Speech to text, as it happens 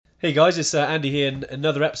Hey guys, it's Andy here in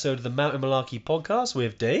another episode of the Mountain Malarkey podcast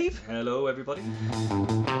with Dave. Hello, everybody.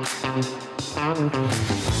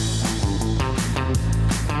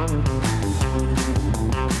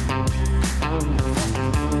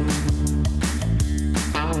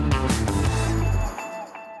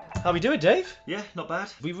 How we doing, Dave? Yeah, not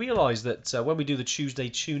bad. We realised that when we do the Tuesday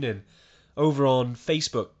tune-in over on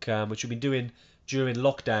Facebook, which we've been doing during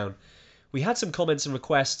lockdown, we had some comments and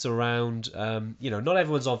requests around, not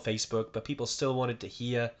everyone's on Facebook, but people still wanted to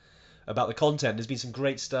hear about the content. There's been some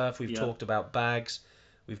great stuff. We've talked about bags.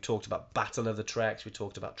 We've talked about Battle of the Treks. We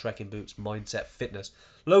talked about trekking boots, mindset, fitness,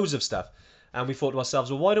 loads of stuff. And we thought to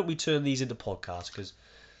ourselves, well, why don't we turn these into podcasts? Because,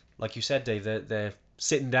 like you said, Dave, they're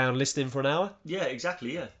sitting down listening for an hour. Yeah,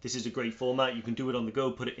 exactly, yeah. This is a great format. You can do it on the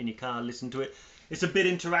go, put it in your car, listen to it. It's a bit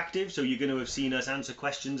interactive, so you're going to have seen us answer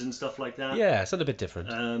questions and stuff like that. Yeah, it's a little bit different.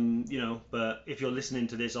 But if you're listening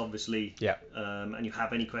to this, obviously, and you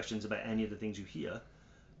have any questions about any of the things you hear,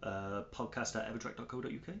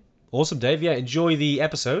 podcast@evertrek.co.uk. Awesome, Dave. Yeah, enjoy the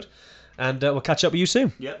episode, and we'll catch up with you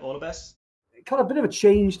soon. Yeah, all the best. Kind of a bit of a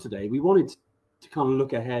change today. We wanted to kind of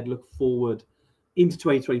look ahead, look forward into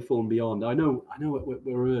 2024 and beyond. I know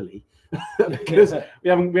we're early because we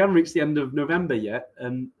haven't reached the end of November yet,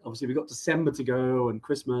 and obviously we've got December to go, and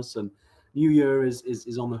Christmas and New Year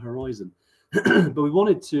is on the horizon. But we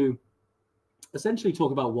wanted to essentially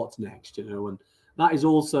talk about what's next, and that is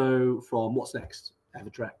also from What's Next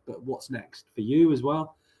Evertrek, but what's next for you as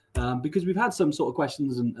well, because we've had some sort of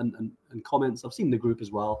questions and comments. I've seen the group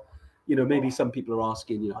as well. Maybe some people are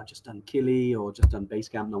asking, I've just done Killy or just done base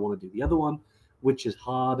camp and I want to do the other one. Which is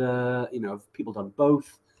harder? Have people done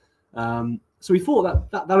both? So we thought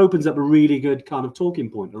that opens up a really good kind of talking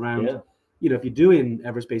point around, if you're doing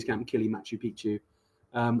Everest Base Camp, Killy, Machu Picchu,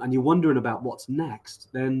 and you're wondering about what's next,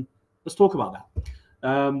 then let's talk about that.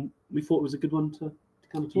 We thought it was a good one to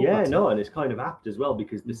kind of talk about. Yeah, no, and it's kind of apt as well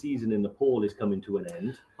because the season in Nepal is coming to an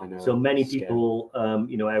end. I know. So many people,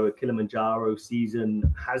 our Kilimanjaro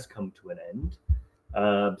season has come to an end.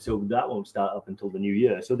 So that won't start up until the new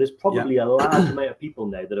year. So there's probably a large amount of people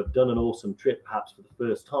now that have done an awesome trip, perhaps for the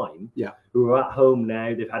first time, who are at home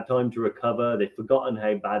now. They've had time to recover. They've forgotten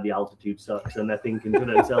how bad the altitude sucks, and they're thinking to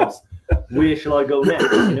themselves, where shall I go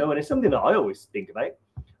next? And it's something that I always think about.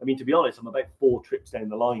 I mean, to be honest, I'm about 4 trips down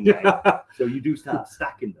the line now. So you do start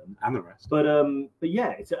stacking them. And the rest. But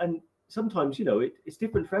yeah, and sometimes, it's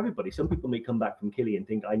different for everybody. Some people may come back from Killy and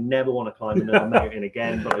think, I never want to climb another mountain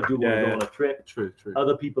again, but I do want to go on a trip. True.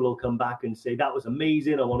 Other people will come back and say, that was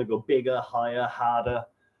amazing. I want to go bigger, higher, harder,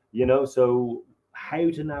 So how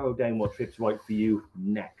to narrow down what trip's right for you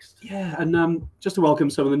next. Yeah, and just to welcome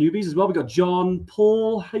some of the newbies as well. We've got John,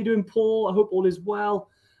 Paul. How you doing, Paul? I hope all is well.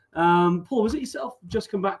 Paul, was it yourself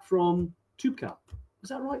just come back from Tubekal? Was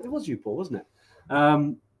that right? It was you, Paul, wasn't it?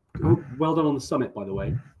 Well done on the summit, by the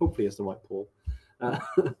way. Hopefully it's the right Paul.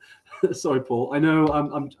 Sorry, Paul. I know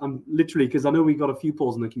I'm literally, because I know we've got a few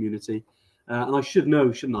Pauls in the community, and I should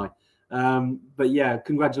know, shouldn't I? But yeah,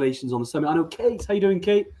 congratulations on the summit. I know Kate. How you doing,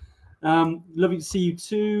 Kate? Lovely to see you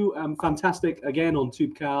too. Fantastic again on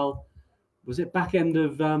Tubekal. Was it back end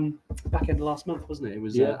of last month, wasn't it? It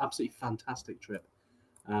was an absolutely fantastic trip.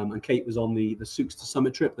 And Kate was on the Souks to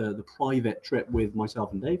Summit trip, the private trip with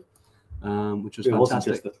myself and Dave. Which was fantastic. It wasn't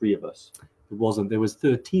just the 3 of us. It wasn't. There was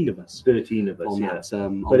 13 of us. 13 of us, on yeah.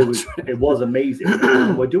 That, but it was amazing.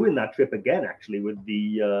 We're doing that trip again, actually, with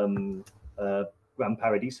the Gran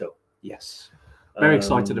Paradiso. Yes. Very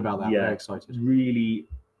excited about that. Yeah, very excited. Really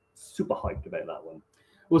super hyped about that one.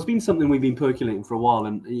 Well, it's been something we've been percolating for a while,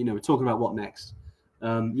 and we're talking about what next.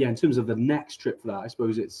 In terms of the next trip for that, I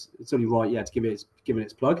suppose it's only right, to give it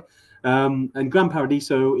its plug. And Gran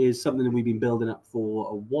Paradiso is something that we've been building up for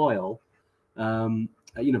a while.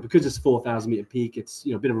 Because it's a 4,000 meter peak, it's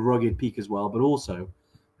a bit of a rugged peak as well, but also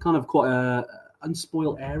kind of quite a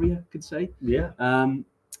unspoiled area, I could say. Yeah.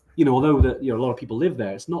 Although that a lot of people live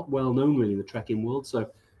there, it's not well known really in the trekking world.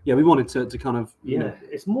 So we wanted to kind of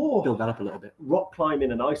it's more build that up a little bit. Rock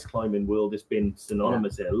climbing and ice climbing world has been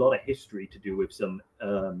synonymous there. A lot of history to do with some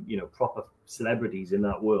proper celebrities in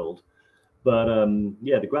that world. But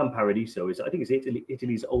the Gran Paradiso is, I think it's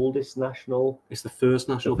Italy's oldest national. It's the first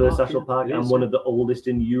national park, and one of the oldest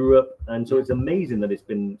in Europe. And so it's amazing that it's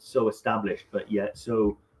been so established, but yet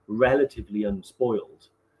so relatively unspoiled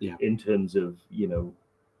in terms of,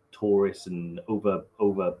 tourists and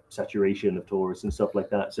over saturation of tourists and stuff like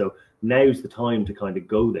that. So now's the time to kind of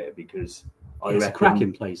go there because it's a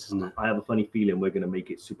cracking place, isn't it? I have a funny feeling we're going to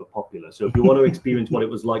make it super popular. So if you want to experience what it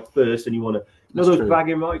was like first, and you want to those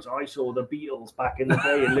bragging rights, I saw the Beatles back in the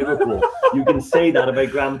day in Liverpool. You can say that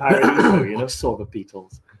about Gran Paradiso, I saw the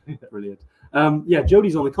Beatles. Brilliant. Yeah,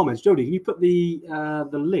 Jody's on the comments. Jody, can you put the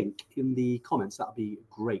link in the comments? That'd be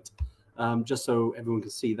great. Just so everyone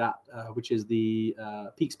can see that, which is the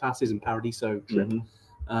Peaks Passes and Paradiso trip.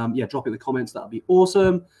 Yeah, drop in the comments. That'd be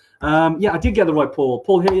awesome. Yeah, I did get the right Paul.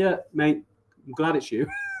 Paul here, mate. I'm glad it's you.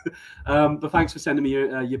 But thanks for sending me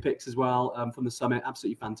your pics as well from the summit.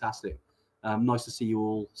 Absolutely fantastic. Nice to see you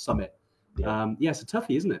all summit. Yeah, it's a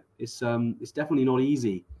toughie, isn't it? It's definitely not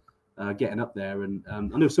easy getting up there. And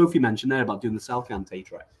I know Sophie mentioned there about doing the Salcantay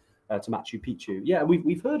trek to Machu Picchu. Yeah,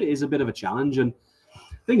 we've heard it is a bit of a challenge. And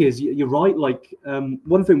thing is, you're right. Like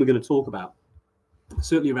one thing we're going to talk about,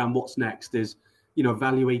 certainly around what's next, is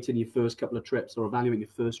evaluating your first couple of trips or evaluating your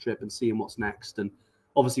first trip and seeing what's next. And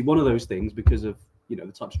obviously, one of those things, because of the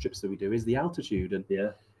types of trips that we do, is the altitude. And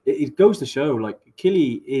it goes to show, like,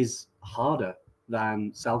 Kili is harder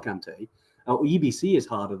than Salcantay, or EBC is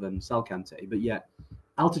harder than Salcantay, but yet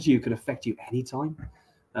altitude can affect you anytime.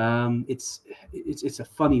 It's a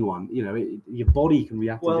funny one. Your body can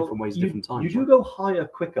react in different ways, different times. You do go higher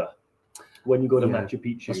quicker when you go to Machu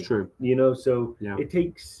Picchu. That's true. So it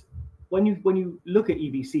takes when you look at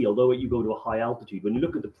EBC, although you go to a high altitude, when you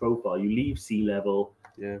look at the profile, you leave sea level.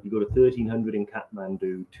 You go to 1300 in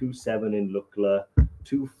Kathmandu, 27 in Lukla,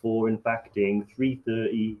 24 in Phakting,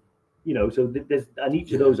 330. So there's and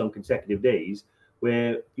each of those on consecutive days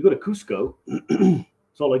where you go to Cusco.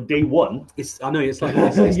 So like day one, I know it's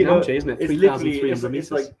Namche, isn't it? It's literally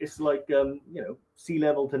it's like sea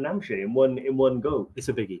level to Namche in one go. It's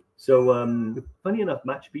a biggie. So funny enough,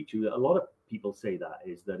 Machu Picchu, a lot of people say that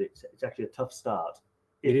it's actually a tough start.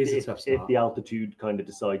 It is a tough start if the altitude kind of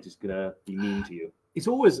decides it's gonna be mean to you. It's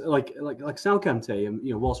always like Salcantay, and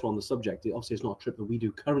whilst we're on the subject, obviously it's not a trip that we do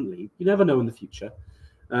currently. You never know in the future,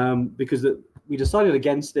 because we decided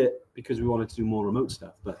against it because we wanted to do more remote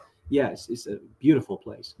stuff. But yeah, it's a beautiful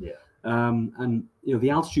place. Yeah. And the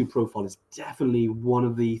altitude profile is definitely one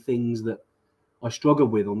of the things that I struggle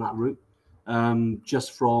with on that route.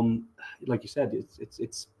 Just from, like you said,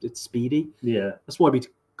 it's speedy. Yeah. That's why we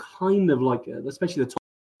kind of like, especially the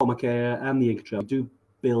Tomoke and the Inca Trail, do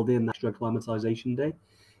build in that extra acclimatization day,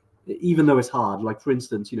 even though it's hard. Like, for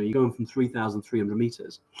instance, you're going from 3,300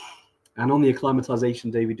 meters, and on the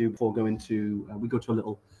acclimatization day we do before going to, we go to a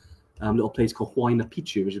little place called Huayna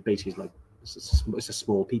Picchu, which is basically like it's a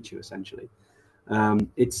small Picchu essentially.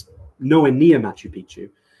 It's nowhere near Machu Picchu.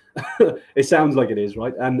 It sounds like it is,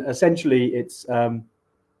 right? And essentially, it's no,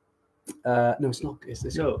 it's not. It's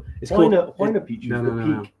called Huayna Picchu.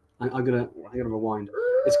 No. I'm gonna rewind.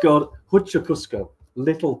 It's called Hucha Cusco.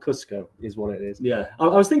 Little Cusco is what it is. Yeah. I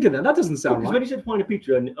was thinking that doesn't sound right. When you said Huayna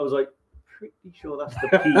Picchu, and I was like, pretty sure that's the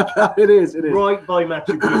peak. It is. Right by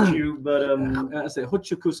Machu Picchu, but I say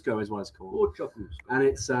Hucha Cusco is what it's called. Hucha Cusco.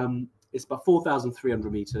 And it's about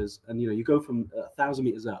 4,300 meters, and you go from 1,000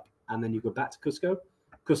 meters up, and then you go back to Cusco.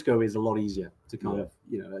 Cusco is a lot easier to kind of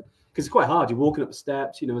because it's quite hard. You're walking up the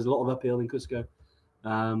steps. There's a lot of uphill in Cusco.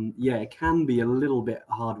 It can be a little bit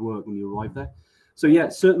hard work when you arrive there. So yeah,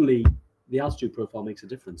 certainly the altitude profile makes a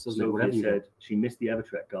difference, doesn't it? Whatever you said, she missed the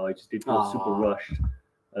Evertrek guide. Just did feel super rushed.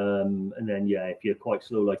 And then if you're quite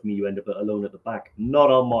slow like me, you end up alone at the back.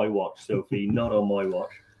 Not on my watch, Sophie. Not on my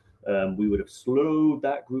watch. We would have slowed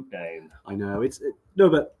that group down. I know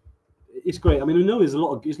but it's great. I mean, I know there's a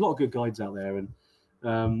lot of good guides out there, and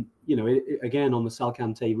again on the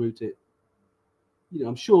Salcantay route,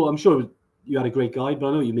 I'm sure you had a great guide, but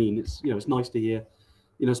I know what you mean. It's it's nice to hear,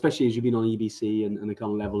 especially as you've been on EBC and the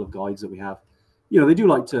kind of level of guides that we have. They do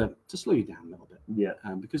like to slow you down a little bit. Yeah.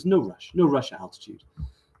 Because no rush at altitude,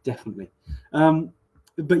 definitely.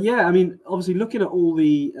 But yeah, I mean, obviously looking at all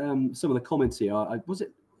the some of the comments here,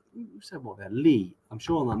 who said what there? Lee, I'm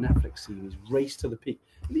sure on that Netflix series, Race to the Peak.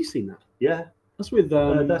 Have you seen that? Yeah. That's with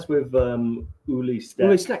Uli Steck.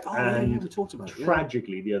 Uli Steck. Oh, and we talked about it.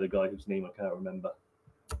 Tragically, the other guy whose name I can't remember.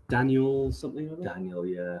 Daniel something. Daniel,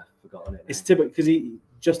 forgotten it. It's typical because he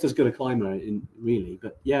just as good a climber really,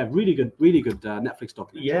 but yeah, really good Netflix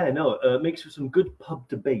documentary. Yeah, no, it makes for some good pub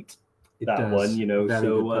debate. It that does. one, Very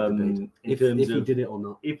so good pub debate. in terms if of he did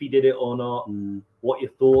it or not, what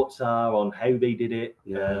your thoughts are on how they did it.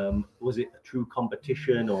 Yeah. Was it a true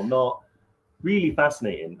competition or not? Really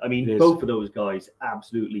fascinating. I mean, both of those guys,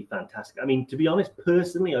 absolutely fantastic. I mean, to be honest,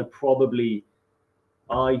 personally, I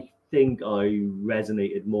think I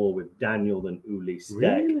resonated more with Daniel than Uli Steck.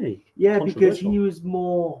 Really? Yeah, because he was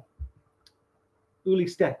more. Uli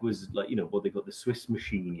Steck was like, what they got, the Swiss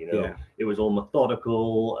machine, Yeah. It was all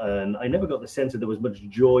methodical, and I never got the sense that there was much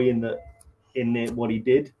joy in what he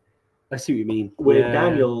did. I see what you mean. With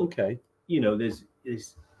Daniel, okay. There's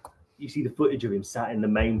you see the footage of him sat in the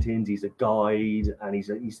mountains. He's a guide, and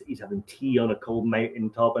he's having tea on a cold mountain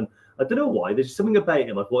top. And I don't know why. There's something about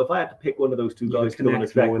him. I thought if I had to pick one of those two You guys could to go on a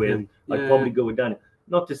connect trek more with with, him. I'd Yeah. probably go with Danny.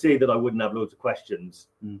 Not to say that I wouldn't have loads of questions.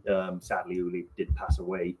 Sadly, Uli did pass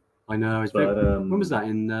away. I know. It's But when was that?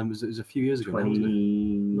 It was a few years ago. Now, wasn't it?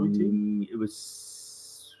 19? It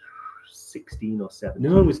was 16 or 17.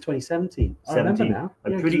 No, it was 2017. I remember 17. now.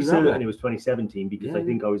 I'm Yeah, 'cause pretty we were out certain there. it was 2017 because Yeah, I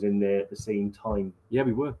think I was in there at the same time. Yeah,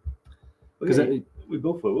 we were. Because Because we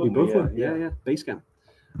both were. we Weren't both were. Yeah. Base camp.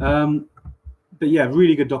 But yeah,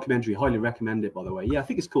 really good documentary. Highly recommend it, by the way. Yeah, I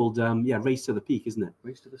think it's called Race to the Peak, isn't it?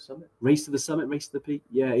 Race to the Summit. Race to the Summit, Race to the Peak.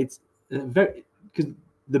 Yeah, it's very, because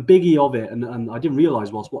the biggie of it, and I didn't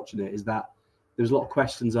realize whilst watching it, is that there was a lot of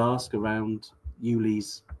questions asked around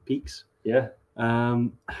Uli's peaks, Yeah.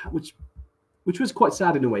 which was quite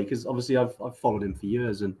sad in a way, because obviously I've followed him for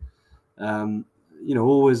years, and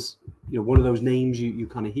always one of those names you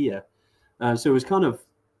kind of hear. So it was kind of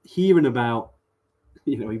hearing about,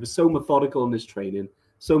 he was so methodical in his training,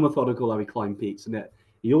 so methodical how he climbed peaks, and yet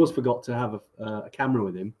he always forgot to have a camera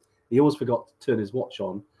with him. He always forgot to turn his watch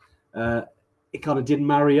on. It kind of didn't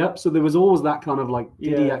marry up. So there was always that kind of like,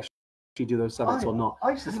 did he actually do those summits or not?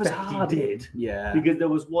 I It was suspect hard. he did. Yeah. Because there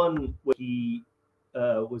was one where he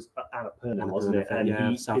was at Annapurna, wasn't it? Annapurna,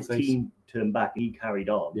 And South his Face. team turned back and he carried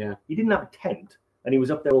on. Yeah. He didn't have a tent and he was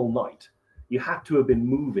up there all night. You had to have been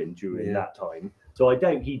moving during Yeah. that time. So I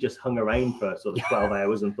doubt he just hung around for sort of 12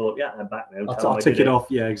 hours and thought, yeah, I'm back now. I'll tick it off.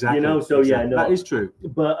 Yeah, exactly. So exactly. no. That is true.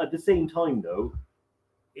 But at the same time, though,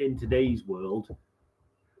 in today's world,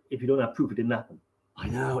 if you don't have proof, it didn't happen. I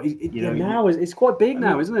know. know, It's quite big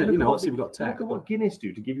now, isn't it? Look at Obviously we've got tech. Look at what Guinness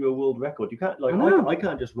do to give you a world record. You can't I I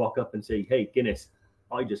can't just rock up and say, hey, Guinness,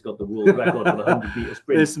 I just got the world record for the 100-meter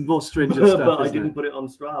sprint. There's some more stringent stuff, but I isn't didn't it? put it on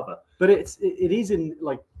Strava. But it is in,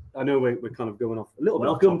 like, I know we're kind of going off a little bit.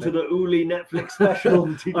 Welcome to the Uli Netflix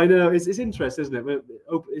special. I know, it's interesting, isn't it?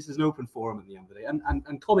 This is an open forum at the end of the day.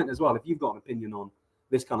 And comment as well, if you've got an opinion on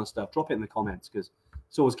this kind of stuff, drop it in the comments, because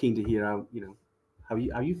it's always keen to hear how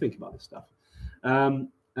you think about this stuff. And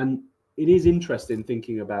it is interesting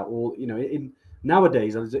thinking about all,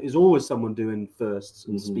 nowadays there's always someone doing firsts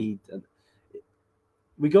and speed, and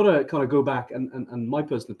we got to kind of go back and my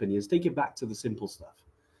personal opinion is take it back to the simple stuff,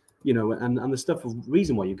 and the stuff of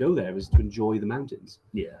reason why you go there is to enjoy the mountains.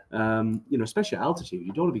 Yeah. Especially at altitude,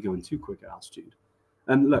 you don't want to be going too quick at altitude.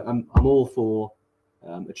 And look, I'm all for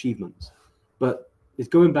achievements, but it's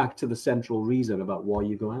going back to the central reason about why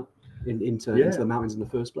you go out into the mountains in the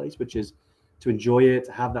first place, which is to enjoy it,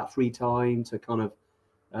 to have that free time, to kind of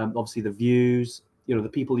obviously the views, the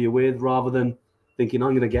people you're with, rather than thinking I'm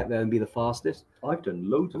going to get there and be the fastest. I've done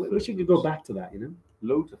loads of We should go back to that,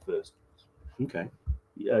 Loads of firsts. Okay.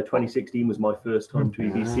 2016 was my first time to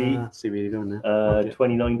EBC. See where you're going there.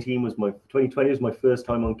 2020 was my first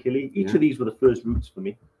time on Killy. Each of these were the first routes for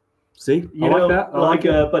me. See, I like that. I like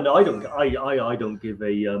it. But no, I don't give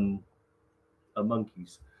a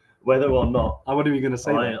monkey's whether or not. I wonder if you're going to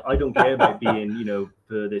say that. I don't care about being,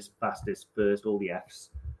 furthest, fastest, first, all the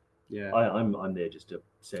Fs. Yeah. I'm there just to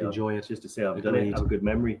say enjoy it. Just to say I've done it, Agreed. have a good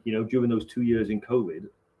memory. During those 2 years in COVID,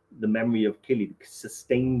 the memory of Killy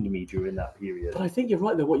sustained me during that period. But I think you're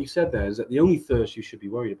right though. What you said there is that the only thirst you should be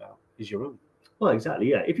worried about is your own. Well, exactly.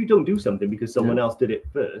 Yeah. If you don't do something because someone else did it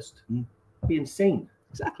first, it'd be insane.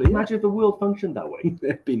 Exactly. Imagine if the world functioned that way.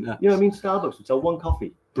 It'd be nuts. You know what I mean? Starbucks would sell one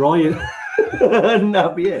coffee. Brian. And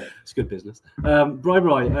that'd be it. It's good business.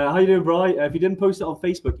 Bri, how you doing, Bri? If you didn't post it on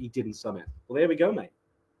Facebook, he didn't summit. Well, there we go, mate.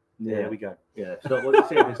 There we go. Yeah, it's not what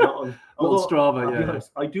they say. It's not on, Strava, I'll be yeah.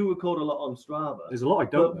 honest, I do record a lot on Strava. There's a lot I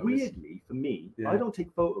don't But know. weirdly, for me, Yeah. I don't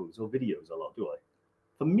take photos or videos a lot, do I?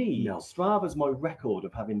 For me, No. Strava's my record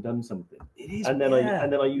of having done something. It is. And then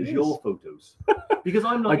I use it your is. photos. Because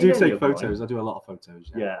I'm not I do in any take of mine. photos. I do a lot of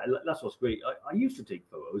photos. Yeah, that's what's great. I used to take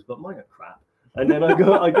photos, but mine are crap. And then I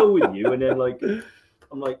go with you, and then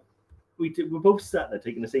I'm like, we're both sat there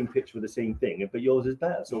taking the same picture with the same thing, but yours is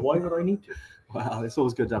better. So why would I need to? Wow, it's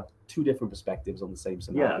always good to have two different perspectives on the same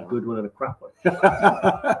scenario. Yeah, a good one and a crap one.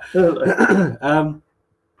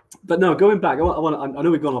 But no, going back, I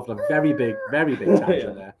know we've gone off on a very big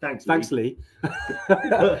tangent there. Thanks, Lee.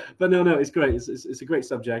 But no, it's great. It's a great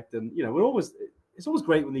subject, and it's always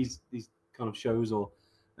great when these kind of shows or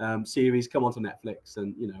series come onto Netflix,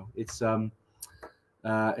 and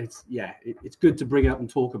it's good to bring up and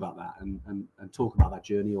talk about that and talk about that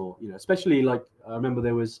journey, or especially like I remember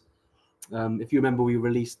there was if you remember, we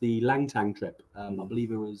released the Langtang trip. I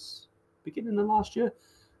believe it was beginning of last year,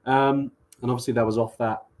 and obviously that was off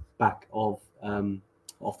the back of the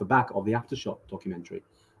Aftershock documentary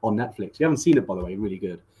on Netflix. You haven't seen it, by the way, really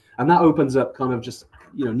good, and that opens up kind of just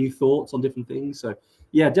new thoughts on different things. So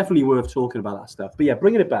yeah, definitely worth talking about that stuff. But yeah,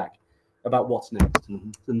 bringing it back, about what's next.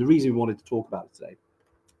 And the reason we wanted to talk about it today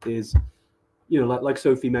is, like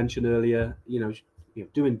Sophie mentioned earlier,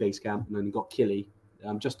 doing base camp, and then you got Killy,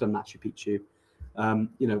 just done Machu Picchu.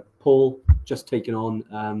 Paul just taken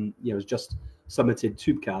on, has just summited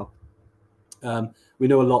Toubkal. We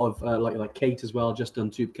know a lot of like Kate as well, just done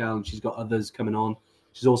Toubkal, and she's got others coming on.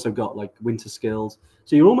 She's also got like winter skills.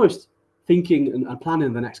 So you're almost thinking and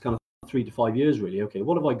planning the next kind of 3 to 5 years, really. Okay,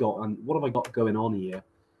 what have I got, and what have I got going on here?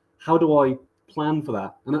 How do I plan for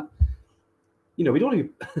that? And we don't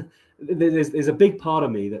even, there's a big part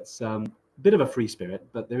of me that's a bit of a free spirit,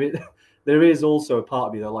 but there is also a part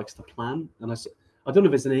of me that likes to plan. And I don't know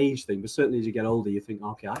if it's an age thing, but certainly as you get older, you think,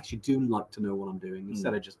 okay, I actually do like to know what I'm doing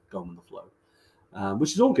instead of just going with the flow,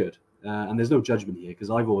 which is all good. And there's no judgment here, because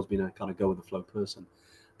I've always been a kind of go with the flow person.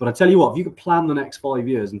 But I tell you what, if you could plan the next 5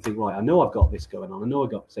 years and think, right, I know I've got this going on. I know I've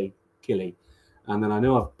got, say, Killy, and then I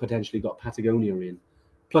know I've potentially got Patagonia in.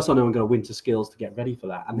 Plus, I know I'm going to winter skills to get ready for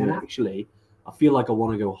that. And then actually, I feel like I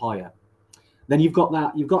want to go higher. Then you've got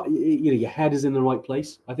your head is in the right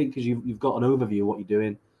place. I think because you've got an overview of what you're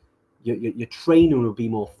doing. Your training will be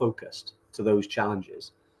more focused to those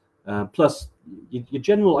challenges. Plus, your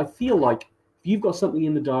general, I feel like if you've got something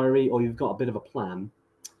in the diary or you've got a bit of a plan,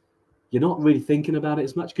 you're not really thinking about it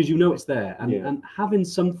as much because it's there. And having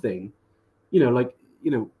something,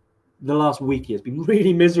 the last week here has been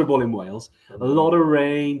really miserable in Wales. A lot of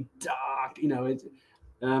rain, dark,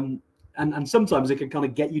 and sometimes it can kind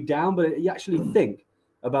of get you down, but you actually think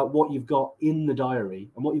about what you've got in the diary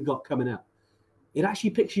and what you've got coming up. It actually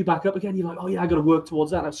picks you back up again. You're like, oh yeah, I got to work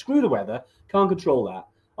towards that. Now, screw the weather. Can't control that.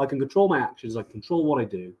 I can control my actions. I can control what I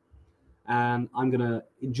do. And I'm going to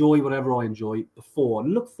enjoy whatever I enjoy before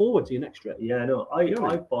and look forward to your next trip. Yeah, no,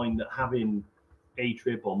 I find that having a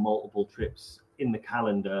trip or multiple trips in the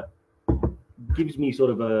calendar gives me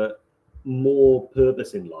sort of a more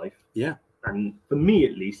purpose in life. Yeah. And for me,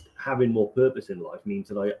 at least, having more purpose in life means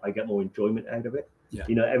that I get more enjoyment out of it. Yeah.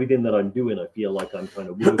 Everything that I'm doing, I feel like I'm trying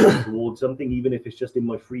to work towards something, even if it's just in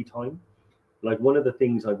my free time. Like, one of the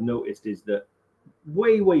things I've noticed is that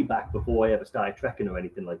way back before I ever started trekking or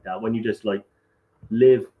anything like that, when you just like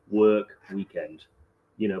live, work, weekend,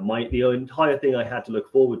 the entire thing I had to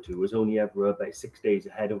look forward to was only ever about 6 days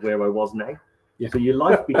ahead of where I was now. Yeah. So your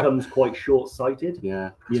life becomes quite short-sighted.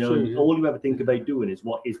 Yeah. All you ever think about doing is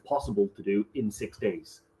what is possible to do in 6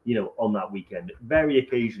 days, on that weekend. Very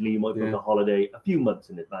occasionally you might book a holiday a few months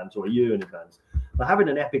in advance or a year in advance. But having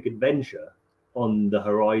an epic adventure on the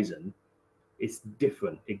horizon, it's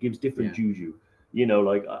different. It gives different juju.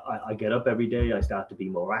 I get up every day, I start to be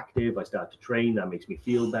more active, I start to train, that makes me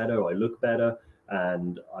feel better, I look better,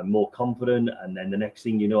 and I'm more confident. And then the next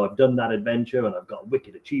thing you know, I've done that adventure and I've got a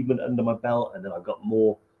wicked achievement under my belt, and then I've got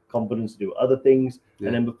more confidence to do other things. Yeah.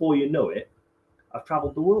 And then before you know it, I've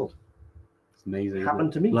traveled the world. It's amazing.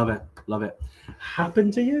 Happened to me. Love it.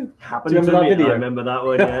 Happened to you? Happened to me. Video? I remember that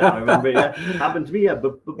one, yeah. I remember it, yeah. Happened to me, yeah.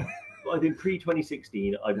 But I think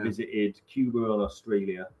pre-2016, I visited Cuba and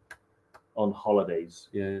Australia on holidays.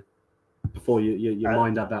 Yeah. Before your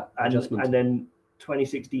mind had that adjustment. And then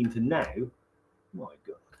 2016 to now, my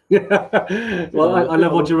God. Well, I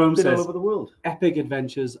love what Jerome says. All over the world. Epic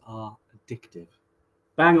adventures are addictive.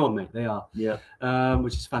 Bang on, mate. They are. Yeah.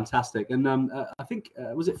 Which is fantastic. And I think,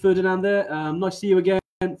 was it Ferdinand there? Nice to see you again.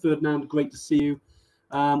 Ferdinand, great to see you.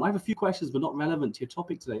 I have a few questions, but not relevant to your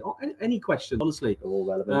topic today. Any questions, honestly. They're all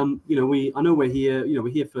relevant. I know we're here.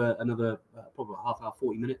 We're here for another probably half hour,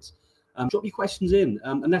 40 minutes. Drop your questions in,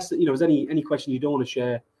 unless there's any question you don't want to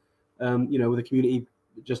share. With the community,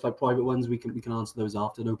 just like private ones, we can answer those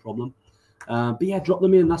after, no problem. But yeah, drop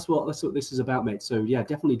them in. That's what this is about, mate. So yeah,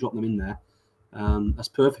 definitely drop them in there. That's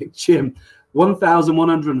perfect, Jim.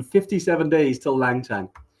 1,157 days till Langtang.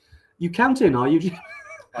 You counting? Are you?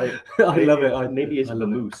 I love it. Maybe it's the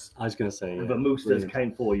moose. I was going to say the moose does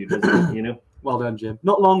count for you, doesn't it? Well done, Jim.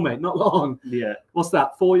 Not long, mate. Not long. Yeah. What's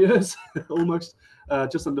that? 4 years, almost.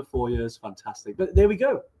 Just under 4 years. Fantastic. But there we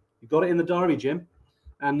go. You got it in the diary, Jim.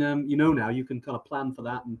 And now you can kind of plan for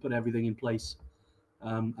that and put everything in place.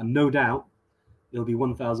 And no doubt it'll be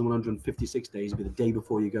 1,156 days. It'll be the day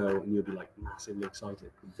before you go, and you'll be like massively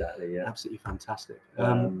excited. Exactly. Yeah. Absolutely fantastic.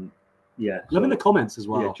 Yeah. Love in the comments as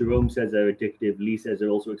well. Yeah. Jerome says they're addictive. Lee says they're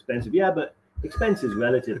also expensive. Yeah, but expense is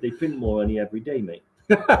relative. They print more money every day, mate.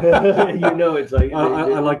 It's like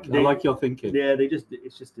I like your thinking. Yeah, they just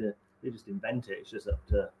invent it. It's just up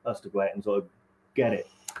to us to go out and sort of get it.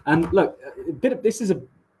 And look, this is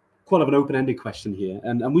quite of an open-ended question here,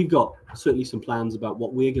 and we've got certainly some plans about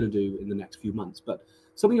what we're going to do in the next few months. But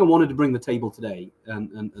something I wanted to bring to the table today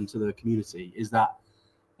and to the community is that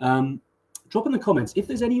drop in the comments if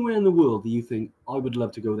there's anywhere in the world that you think I would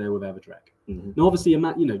love to go there with Evertrek. Mhm. Now, obviously,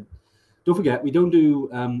 don't forget we don't do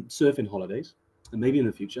surfing holidays, and maybe in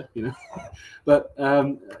the future, but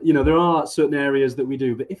there are certain areas that we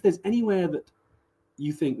do. But if there's anywhere that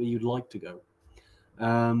you think that you'd like to go,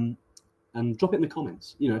 and drop it in the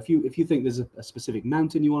comments. If you think there's a specific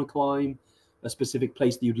mountain you want to climb, a specific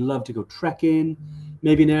place that you'd love to go trek in,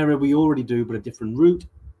 maybe an area we already do but a different route,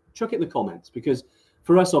 chuck it in the comments, because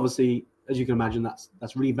for us, obviously, as you can imagine,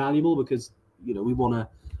 that's really valuable, because we want to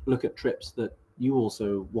look at trips that you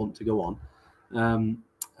also want to go on,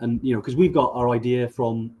 and because we've got our idea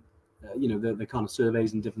from the kind of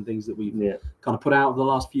surveys and different things that we've kind of put out the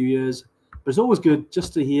last few years. But it's always good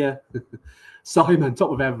just to hear Simon, top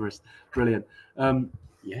of Everest. Brilliant.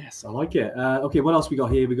 Yes, I like it. Okay, what else we got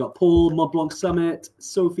here? We got Paul, Mont Blanc Summit,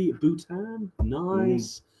 Sophie, Bhutan.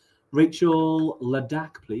 Nice. Rachel,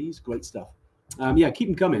 Ladakh, please. Great stuff. Keep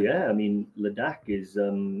them coming. Yeah, I mean, Ladakh is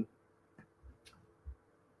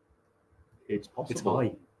it's possible.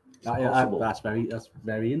 It's high. It's possible. That's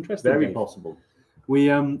very interesting. Very Dave. possible. We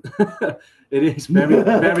it is very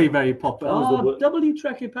very very popular. That was W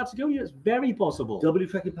Trek in Patagonia, it's very possible. W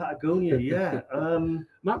Trek in Patagonia, yeah.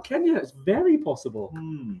 Mount Kenya, it's very possible.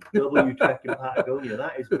 W Trek in Patagonia.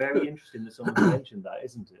 That is very interesting that someone mentioned that,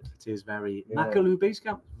 isn't it? It is very. Makalu Base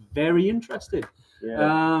Camp, very interested.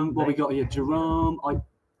 Yeah. What we got here, Jerome.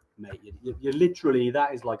 You're literally,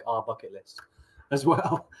 that is like our bucket list as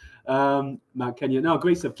well. Mount Kenya. No,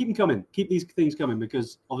 great stuff. Keep them coming. Keep these things coming,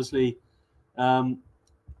 because obviously, we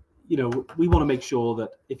want to make sure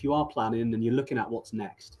that if you are planning and you're looking at what's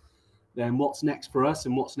next, then what's next for us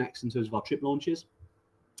and what's next in terms of our trip launches,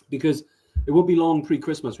 because it won't be long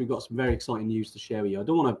pre-Christmas. We've got some very exciting news to share with you. I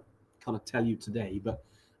don't want to kind of tell you today, but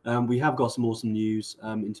we have got some awesome news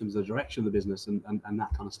in terms of the direction of the business and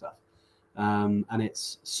that kind of stuff. And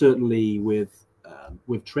it's certainly with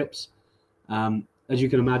trips. As you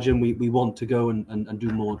can imagine, we want to go and do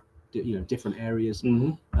more, different areas.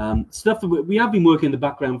 Stuff that we have been working in the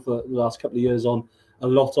background for the last couple of years on a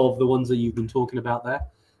lot of the ones that you've been talking about there.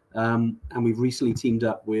 And we've recently teamed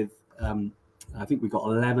up with, I think we've got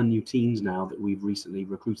 11 new teams now that we've recently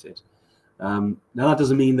recruited. Now that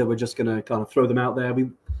doesn't mean that we're just going to kind of throw them out there. We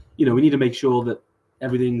need to make sure that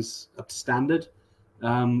everything's up to standard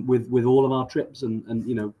with all of our trips.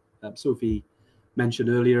 And Sophie mentioned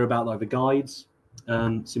earlier about like the guides.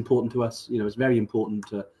 It's important to us. It's very important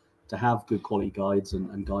to have good quality guides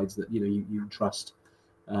and guides that you trust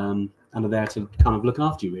and are there to kind of look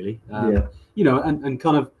after you, really. And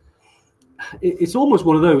kind of, it's almost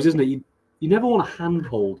one of those, isn't it? You never want to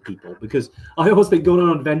handhold people, because I always think going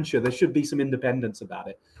on an adventure, there should be some independence about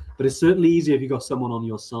it. But it's certainly easier if you've got someone on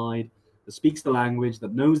your side that speaks the language,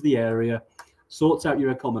 that knows the area, sorts out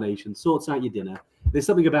your accommodation, sorts out your dinner. There's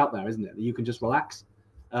something about that, isn't it? That you can just relax.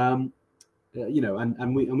 And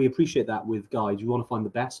we appreciate that with guides. We want to find the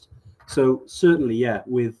best. So certainly,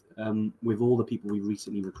 with all the people we've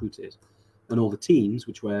recently recruited and all the teams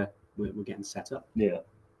which we're getting set up.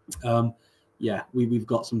 We've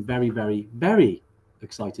got some very, very, very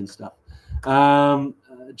exciting stuff.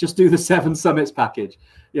 Just do the 7 summits package.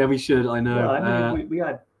 Yeah, we should. I know. Well,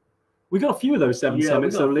 we got a few of those 7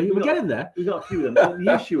 summits only. We're getting there. We got a few of them.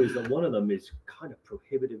 The issue is that one of them is kind of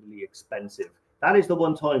prohibitively expensive. That is the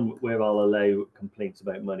one time where I'll allow complaints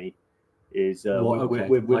about money. Is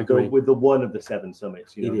with the one of the 7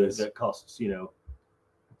 summits, that costs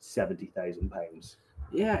 £70,000.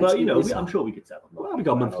 Yeah, but I'm sure we could sell them. Well, we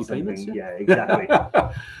got monthly payments. Yeah, exactly.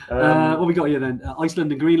 What we got here then?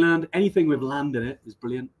 Iceland and Greenland. Anything with land in it is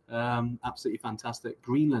brilliant. Absolutely fantastic.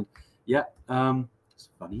 Greenland. Yeah. It's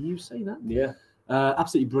funny you say that. Yeah.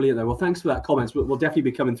 Absolutely brilliant though. Well, thanks for that comments. We'll definitely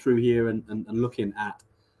be coming through here and looking at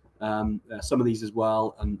some of these as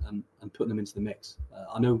well and putting them into the mix.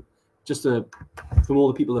 I know just from all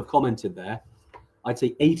the people that have commented there, I'd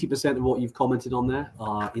say 80% of what you've commented on there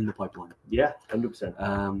are in the pipeline. Yeah,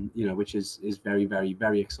 100%. Which is very, very,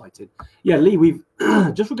 very exciting. Yeah, Lee, we've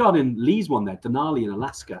just regarding Lee's one there, Denali in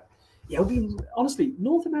Alaska. Yeah, honestly,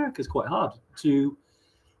 North America is quite hard to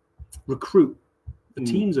recruit the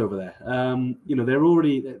teams over there. They're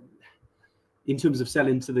already, in terms of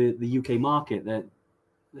selling to the UK market, they're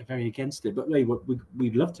very against it. But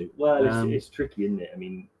we'd love to. Well, it's tricky, isn't it? I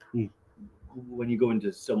mean, when you go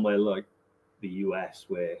into somewhere like the US,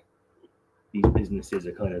 where these businesses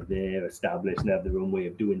are kind of there, established, and have their own way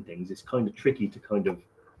of doing things, it's kind of tricky to kind of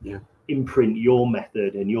imprint your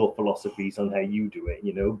method and your philosophies on how you do it,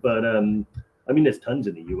 But I mean, there's tons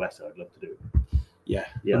in the US I'd love to do. Yeah,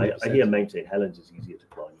 I hear Mount St. Helens is easier to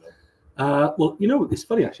climb though. Well, it's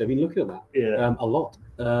funny actually. I've been looking at that a lot.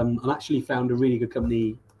 I've actually found a really good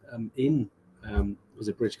company in was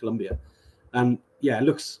it British Columbia? And yeah, it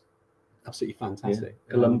looks absolutely fantastic.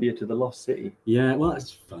 Columbia to the Lost City. Yeah, well,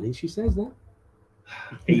 it's funny she says that.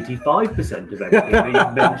 85% of everything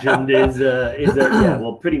you've mentioned is yeah,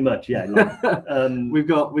 well, pretty much, yeah. Like, we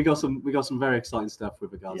got some very exciting stuff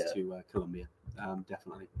with regards Yeah. to Colombia.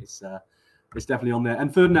 Definitely, it's definitely on there.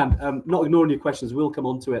 And Ferdinand, not ignoring your questions, we'll come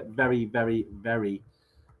on to it very, very, very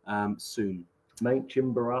soon. Mount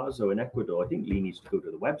Chimborazo in Ecuador. I think Lee needs to go to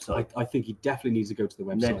the website. I think he definitely needs to go to the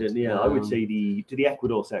website. Yeah, I would say to the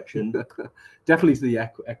Ecuador section. Definitely to the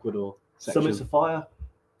Ecuador section. Summits of Fire.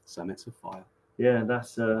 Summits of Fire. Yeah,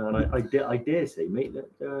 that's and I dare say, mate, that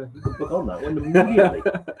you could book on that one immediately.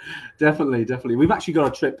 Definitely. We've actually got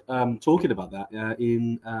a trip talking about that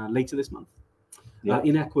in later this month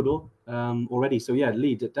in Ecuador already. So yeah,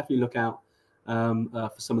 Lee, definitely look out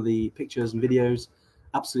for some of the pictures and videos.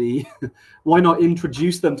 Absolutely. Why not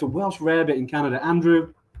introduce them to Welsh Rarebit in Canada?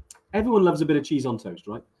 Andrew, everyone loves a bit of cheese on toast,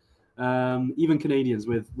 right? Even Canadians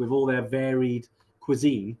with all their varied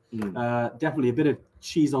cuisine, definitely a bit of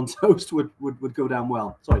cheese on toast would go down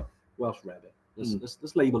well. Sorry, Welsh Rarebit.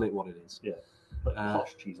 Let's label it what it is. Yeah, like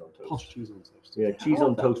posh cheese on toast. Posh cheese on toast. Yeah, cheese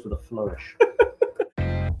on toast with a flourish.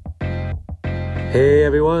 Hey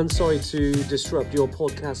everyone, sorry to disrupt your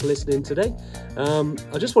podcast listening today.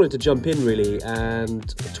 I just wanted to jump in really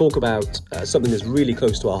and talk about something that's really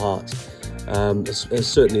close to our hearts,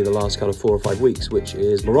 certainly the last kind of 4 or 5 weeks, which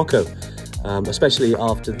is Morocco, especially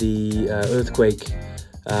after the earthquake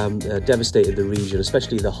devastated the region,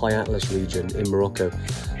 especially the High Atlas region in Morocco.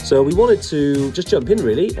 So we wanted to just jump in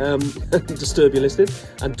really, disturb your listening,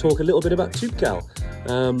 and talk a little bit about Toubkal.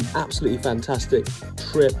 Absolutely fantastic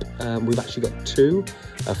trip. We've actually got 2,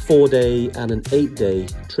 a 4-day and an 8-day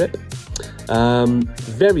trip.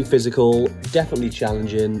 Very physical, definitely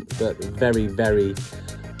challenging, but very, very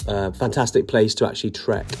fantastic place to actually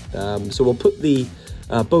trek. So we'll put the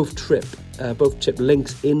both trip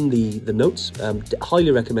links in the notes. Highly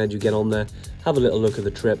recommend you get on there, have a little look at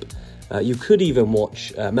the trip. You could even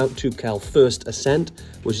watch Mount Toubkal First Ascent,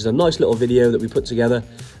 which is a nice little video that we put together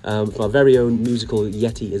from our very own musical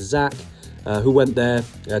Yeti Zach, who went there,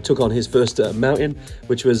 took on his first mountain,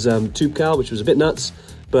 which was Toubkal, which was a bit nuts,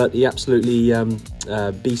 but he absolutely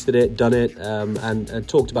beasted it, done it, and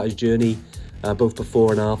talked about his journey both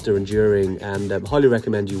before and after and during, and highly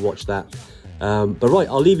recommend you watch that. But right,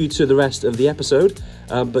 I'll leave you to the rest of the episode,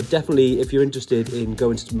 but definitely if you're interested in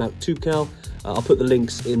going to Mount Toubkal, I'll put the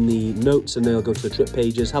links in the notes and they'll go to the trip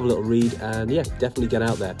pages, have a little read, and yeah, definitely get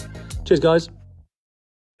out there. Cheers, guys.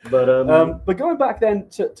 But going back then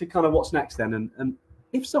to kind of what's next then, and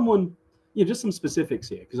if someone, just some specifics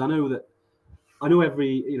here, because I know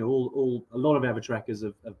every, a lot of Evertrekkers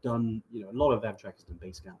have done, a lot of Evertrekkers done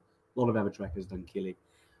Basecamp, a lot of Evertrekkers done Kili,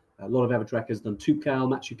 a lot of Evertrekkers done Toubkal,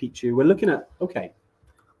 Machu Picchu. We're looking at, okay,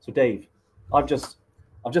 so Dave, I've just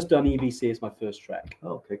done EBC as my first trek.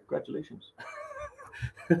 Oh, okay, congratulations.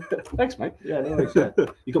 Thanks, mate. Yeah, no worries. Yeah.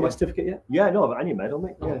 You got my certificate yet? Yeah, no, I've got any medal,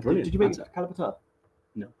 mate. Oh, Yeah. brilliant. Did you make Fantastic. Kalapatar?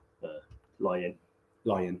 No. Lion.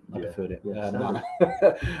 I Yeah. preferred it.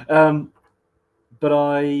 Yeah, But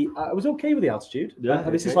I was okay with the altitude. Yeah,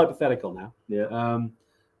 This is okay. hypothetical now. Yeah.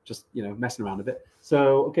 Just messing around a bit.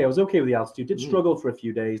 So okay, I was okay with the altitude. Did struggle for a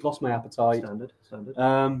few days. Lost my appetite. Standard.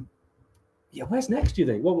 Yeah. Where's next? Do you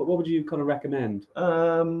think? What would you kind of recommend?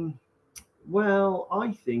 Well,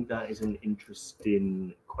 I think that is an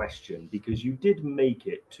interesting question because you did make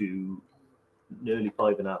it to nearly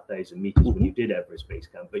 5.5 days of meters when you did Everest Base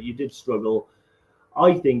Camp, but you did struggle.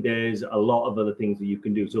 I think there's a lot of other things that you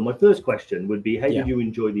can do. So my first question would be, how did you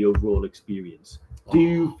enjoy the overall experience? Do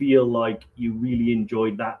you feel like you really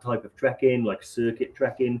enjoyed that type of trekking, like circuit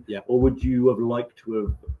trekking, or would you have liked to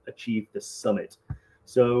have achieved the summit?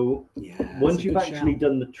 So once you've actually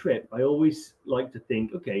done the trip, I always like to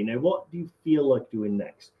think, okay, now what do you feel like doing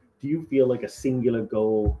next? Do you feel like a singular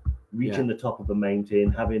goal, reaching the top of a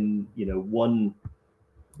mountain, having, one,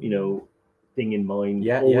 thing in mind?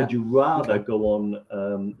 Or would you rather go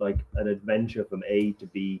on like an adventure from A to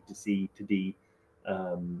B to C to D,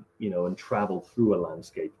 and travel through a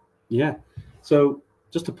landscape? Yeah. So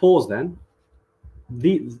just to pause then,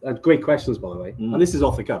 the great questions, by the way, and this is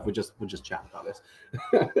off the cuff. We're just chatting about this.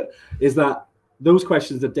 Is that those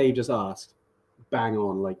questions that Dave just asked, bang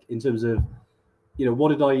on? Like in terms of, what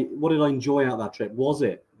did I enjoy out of that trip? Was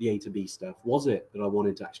it the A to B stuff? Was it that I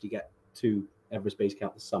wanted to actually get to Everest Base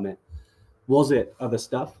Camp, the summit? Was it other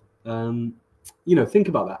stuff? Think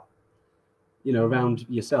about that. Around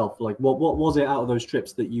yourself, like what was it out of those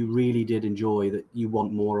trips that you really did enjoy that you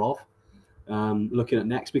want more of? Looking at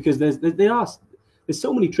next, because there's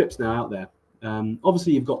so many trips now out there.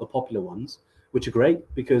 Obviously, you've got the popular ones, which are great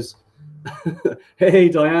because Hey,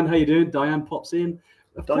 Diane, how you doing? Diane pops in.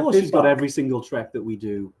 Of Diane course, she's got Fisbach. every single trek that we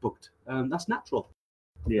do booked. That's natural.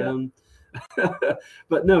 Yeah.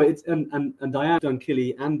 But no, it's and Diane done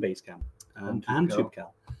Killy and Basecamp and Tube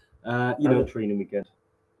Tube-Cal. You know, the training weekend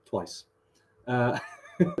Twice. But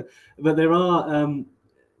there are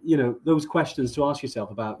those questions to ask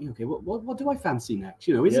yourself about. Okay, what do I fancy next?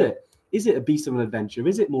 Is it a beast of an adventure?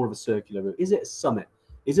 Is it more of a circular route? Is it a summit?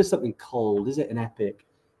 Is it something cold? Is it an epic?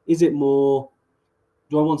 Is it more?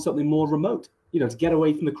 Do I want something more remote? To get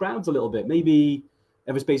away from the crowds a little bit. Maybe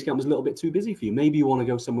Everest Base Camp was a little bit too busy for you. Maybe you want to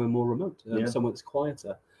go somewhere more remote, somewhere that's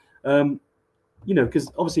quieter.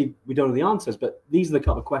 Because obviously we don't know the answers, but these are the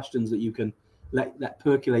kind of questions that you can let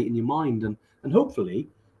percolate in your mind, and hopefully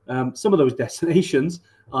some of those destinations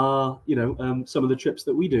are some of the trips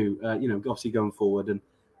that we do. Obviously going forward, and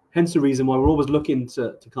hence the reason why we're always looking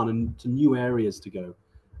to new areas to go.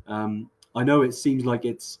 I know it seems like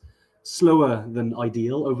it's slower than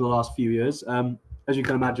ideal over the last few years. As you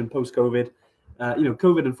can imagine, post-COVID,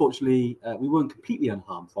 COVID, unfortunately, we weren't completely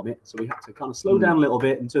unharmed from it. So we had to kind of slow down a little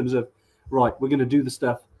bit in terms of, right, we're going to do the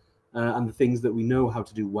stuff and the things that we know how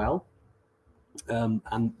to do well. And,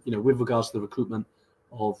 with regards to the recruitment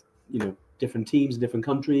of, different teams in different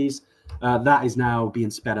countries, that is now being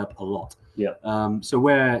sped up a lot. Yeah. So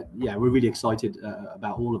we're really excited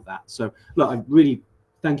about all of that. So look, I really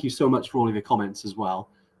thank you so much for all of your comments as well.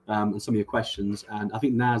 And some of your questions. And I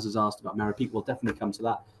think Naz has asked about Mary Peak. We'll definitely come to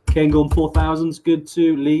that. Cairngorm 4000s, good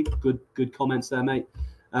too. Lee, good comments there, mate.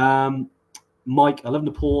 Mike, I love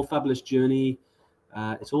Nepal, fabulous journey.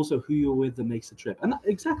 It's also who you're with that makes the trip. And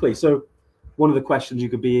exactly. So one of the questions you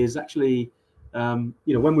could be is actually, when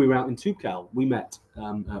we were out in Tube-Cal, we met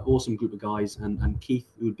an awesome group of guys and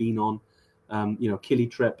Keith, who had been on, Killy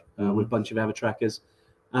trip with a bunch of Evertrekkers.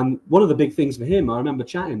 And one of the big things for him, I remember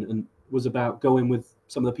chatting, and was about going with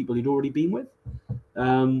some of the people he'd already been with.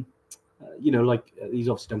 He's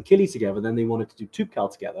obviously done Killy together, then they wanted to do Tube-Cal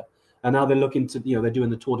together. And now they're looking to, they're doing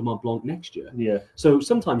the Tour de Mont Blanc next year. Yeah. So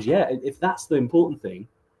sometimes, if that's the important thing,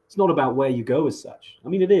 it's not about where you go as such. I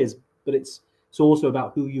mean, it is, but it's also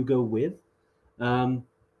about who you go with. I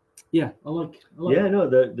like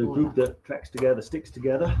the group that treks together sticks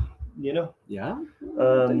together. Yeah.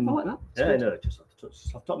 I like that. Just off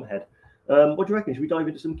the top of my head. What do you reckon? Should we dive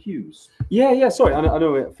into some cues? Yeah. Sorry, I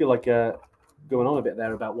know. I feel like going on a bit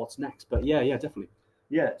there about what's next, but yeah, definitely.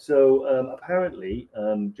 Yeah. So apparently,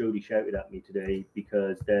 Jody shouted at me today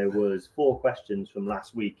because there was 4 questions from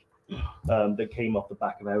last week that came off the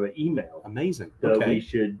back of our email. Amazing. That we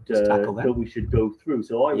should go through.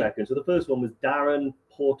 So I reckon. So the first one was Darren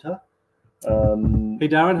Porter. Hey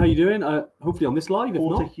Darren, how you doing? Hopefully on this live.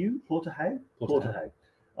 Porter.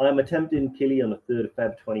 I'm attempting Killy on the 3rd of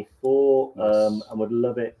Feb 24 and would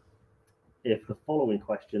love it if the following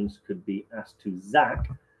questions could be asked to Zach.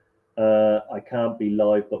 I can't be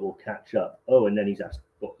live, but we'll catch up. Oh, and then he's asked,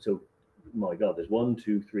 so my God, there's 1,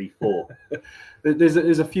 2, 3, 4.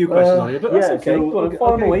 there's a few questions on here, but that's okay.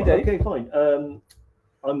 Away, Dave. Okay, fine.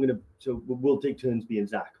 So we'll take turns being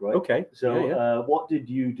Zach, right? Okay. So what did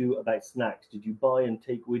you do about snacks? Did you buy and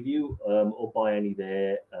take with you or buy any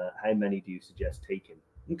there? How many do you suggest taking?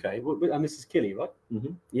 Okay. And this is Killy, right?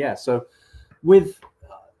 Mm-hmm. Yeah. So with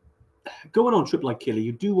going on a trip like Killy,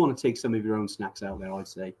 you do want to take some of your own snacks out there, I'd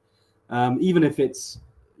say. Even if it's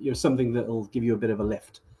something that will give you a bit of a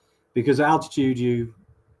lift. Because at altitude,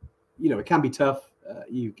 it can be tough.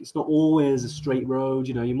 It's not always a straight road.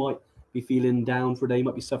 You might be feeling down for a day, you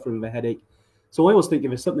might be suffering with a headache. So I always think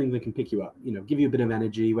if it's something that can pick you up, give you a bit of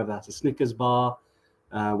energy, whether that's a Snickers bar,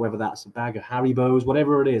 whether that's a bag of Haribo's,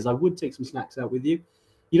 whatever it is, I would take some snacks out with you.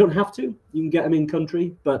 You don't have to. You can get them in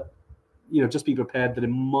country, but just be prepared that it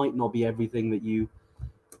might not be everything that you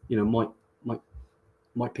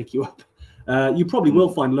might pick you up. You probably will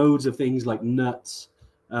find loads of things like nuts,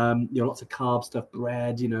 lots of carb stuff,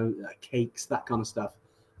 bread, cakes, that kind of stuff.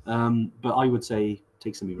 But I would say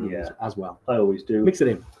take some of your own as well. I always do. Mix it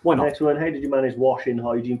in. Why not? Next one, how did you manage washing,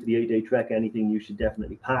 hygiene for the 8-day trek? Anything you should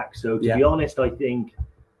definitely pack. So to be honest, I think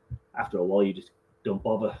after a while you just don't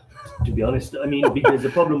bother, to be honest. I mean, because the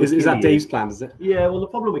problem with is that Dave's plan, is it? Yeah, well, the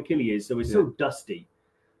problem with Killy is, so it's so dusty.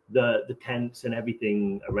 The tents and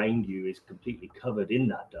everything around you is completely covered in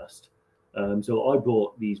that dust. So I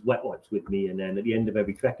brought these wet wipes with me, and then at the end of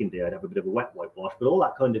every trekking day, I'd have a bit of a wet wipe wash. But all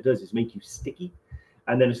that kind of does is make you sticky.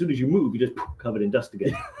 And then as soon as you move, you're just covered in dust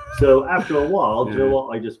again. So after a while, do you know what?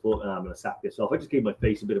 I just thought, I'm going to sack this off. I just gave my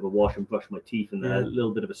face a bit of a wash and brushed my teeth and a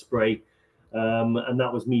little bit of a spray. And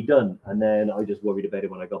that was me done. And then I just worried about it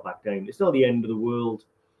when I got back down. It's not the end of the world.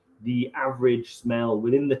 the average smell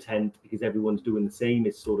within the tent, because everyone's doing the same,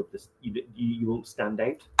 is sort of this, you won't stand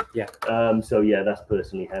out. Yeah. So yeah, that's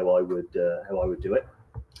personally how I would do it.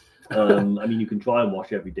 I mean, you can try and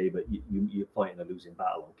wash every day, but you're fighting a losing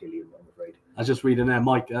battle on Killy, I'm afraid. I was just reading there,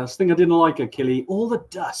 Mike. This thing I didn't like at Killy, all the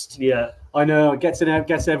dust. Yeah. I know, it gets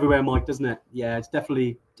everywhere, Mike, doesn't it? Yeah, it's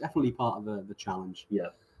definitely part of the challenge. Yeah.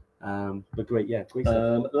 But great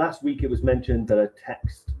stuff. Last week it was mentioned that a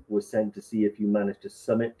text was sent to see if you managed to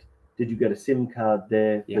summit. Did you get a SIM card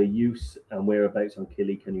there for use, and whereabouts on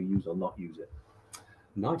Killy can you use or not use it?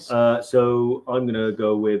 Nice. So I'm going to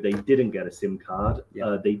go with they didn't get a SIM card.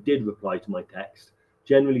 Yeah. They did reply to my text.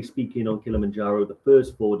 Generally speaking, on Kilimanjaro, the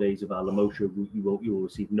first 4 days of our Lamosha route, you will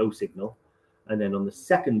receive no signal. And then on the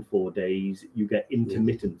second 4 days, you get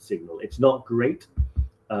intermittent signal. It's not great.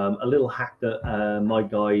 A little hack that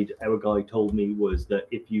our guide told me was that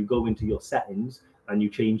if you go into your settings and you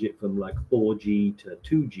change it from like 4G to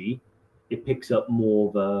 2G, it picks up more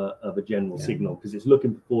of a general signal, because it's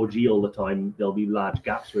looking for 4G all the time. There'll be large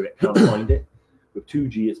gaps where it can't find it. With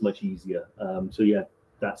 2G, it's much easier. So yeah,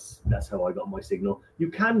 that's how I got my signal. You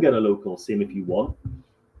can get a local SIM if you want.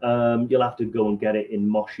 You'll have to go and get it in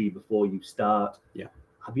Moshi before you start. Yeah.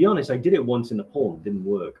 I'll be honest, I did it once in Nepal, it didn't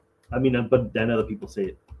work. I mean, but then other people say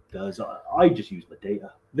it does. I just use my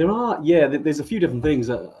data. There's a few different things.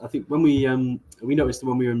 I think when we noticed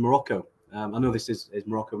when we were in Morocco. I know this is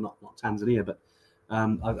Morocco, not Tanzania, but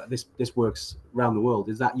this works around the world.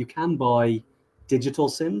 Is that you can buy digital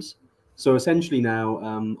SIMs? So essentially now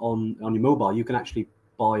on your mobile, you can actually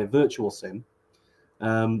buy a virtual SIM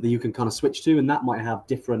that you can kind of switch to, and that might have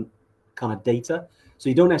different kind of data. So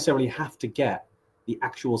you don't necessarily have to get the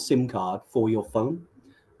actual SIM card for your phone.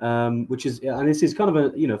 Which is, and this is kind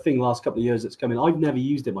of a thing last couple of years that's coming. I've never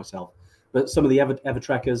used it myself, but some of the Ever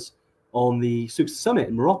trackers on the Summit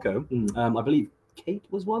in Morocco, I believe Kate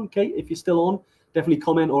was one. Kate, if you're still on, definitely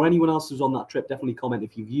comment, or anyone else who's on that trip, definitely comment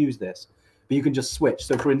if you've used this. But you can just switch.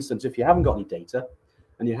 So for instance, if you haven't got any data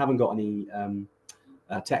and you haven't got any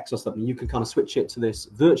text or something, you can kind of switch it to this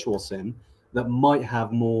virtual SIM that might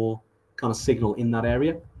have more kind of signal in that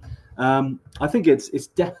area. I think it's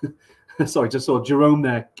sorry, just saw Jerome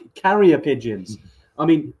there. Carrier pigeons. I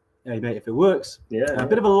mean, hey mate, if it works, a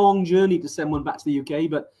bit of a long journey to send one back to the UK,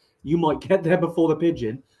 but you might get there before the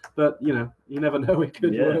pigeon. But you never know, it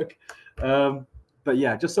could work. But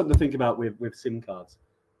yeah, just something to think about with SIM cards.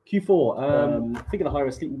 Q4, thinking of hiring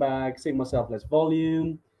a sleeping bag, saving myself less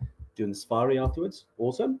volume, doing the safari afterwards.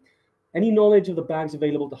 Awesome. Any knowledge of the bags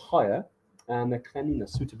available to hire and their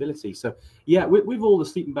cleanliness, suitability? So yeah, with all the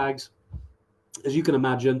sleeping bags, as you can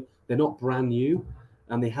imagine, they're not brand new,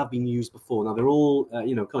 and they have been used before. Now they're all,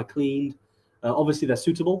 kind of cleaned. Obviously, they're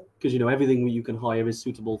suitable because everything you can hire is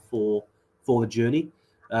suitable for the journey,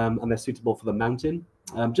 and they're suitable for the mountain.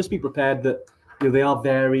 Just be prepared that they are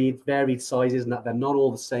varied sizes, and that they're not all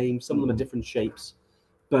the same. Some of them are different shapes,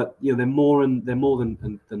 but they're more than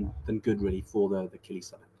good really for the Killy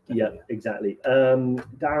Summit. Definitely. Yeah, exactly.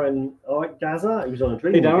 Darren, all right, Gaza, he was on a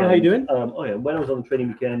training. Hey Darren, weekend. how you doing? When I was on the training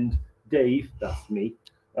weekend, Dave, that's me.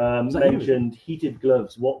 Mentioned heated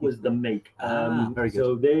gloves. What was the make? Very good.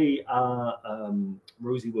 So they are.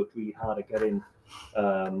 Rosie worked really hard at getting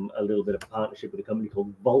a little bit of a partnership with a company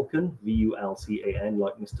called Vulcan, Vulcan,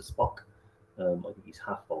 like Mr. Spock. I think he's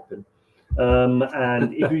half Vulcan.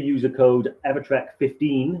 And if you use a code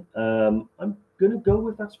EverTrek15, I'm gonna go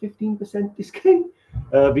with that's 15% discount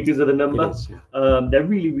because of the number. It is, yeah. They're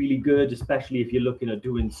really, really good, especially if you're looking at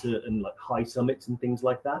doing certain like high summits and things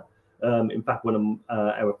like that. In fact, one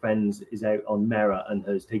of our friends is out on Mera and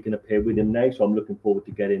has taken a pair with him now, so I'm looking forward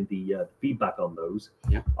to getting the feedback on those.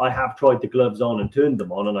 Yeah. I have tried the gloves on and turned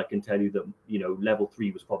them on, and I can tell you that level 3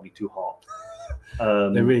 was probably too hot.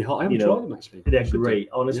 They're really hot. I haven't tried them actually. They're great,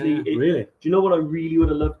 honestly. Yeah, really. Do you know what I really would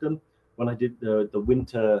have loved them when I did the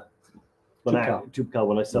winter Tubkal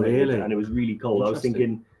when I summited, Really? and it was really cold. I was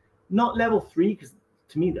thinking not level 3 because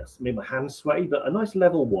to me that's made my hands sweaty, but a nice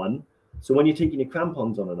level 1. So when you're taking your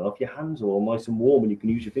crampons on and off, your hands are all nice and warm and you can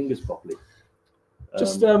use your fingers properly.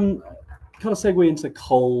 Just kind of segue into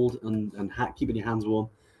cold and keeping your hands warm.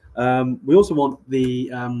 We also want the,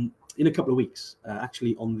 in a couple of weeks,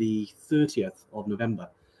 actually on the 30th of November,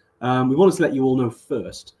 we wanted to let you all know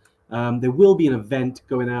first, there will be an event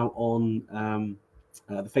going out on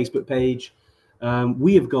the Facebook page.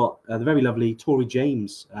 We have got the very lovely Tori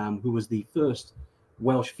James, who was the first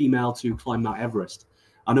Welsh female to climb Mount Everest.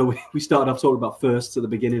 I know we started off talking about firsts at the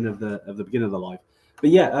beginning of the live,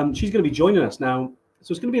 but yeah, she's going to be joining us now.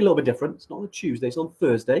 So it's going to be a little bit different. It's not on a Tuesday; it's on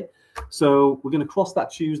Thursday. So we're going to cross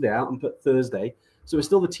that Tuesday out and put Thursday. So it's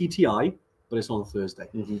still the TTI, but it's on a Thursday.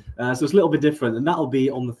 Mhm. So it's a little bit different, and that'll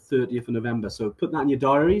be on the 30th of November. So put that in your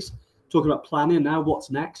diaries. Talking about planning now,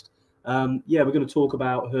 what's next? Yeah, we're going to talk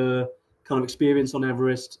about her kind of experience on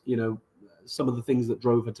Everest, you know, some of the things that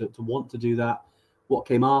drove her to want to do that, what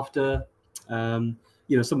came after,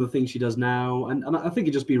 you know, some of the things she does now. And I think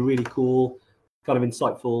it'd just be really cool, kind of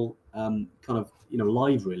insightful, kind of, you know,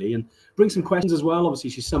 live really, and bring some questions as well. Obviously,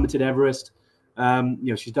 she's summited Everest. You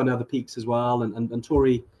know, she's done other peaks as well. And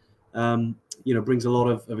Tori, you know, brings a lot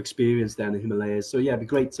of experience down the Himalayas. So yeah, it'd be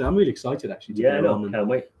great. I'm really excited actually to Yeah, get her on. And can't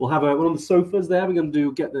wait. we'll have one on the sofas there. We're going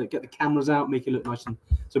to get the cameras out, make it look nice, and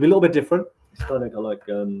so it'll be a little bit different. It's kind of like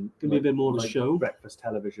Gonna be a bit more of a like show. breakfast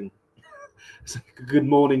television. It's like a Good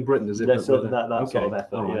Morning Britain, is it? That sort But of with a-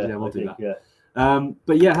 effort. All right, yeah, we'll I do think, that. Yeah.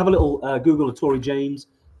 But yeah, have a little Google of Tori James.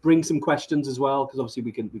 Bring some questions as well, because obviously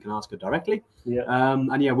we can ask her directly. Yeah.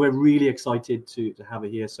 And yeah, we're really excited to have her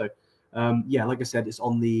here. So yeah, like I said, it's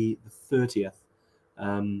on the 30th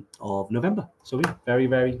of November. So we're very,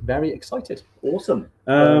 very, very excited. Awesome.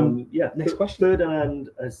 Yeah. next question. Ferdinand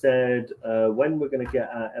has said, when we're going to get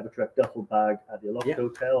our Evertrek duffel bag at the Aloft Yeah.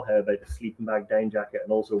 Hotel, how about the sleeping bag, down jacket,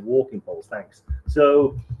 and also walking poles? Thanks.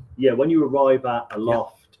 So, yeah, when you arrive at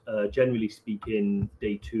Aloft, generally speaking,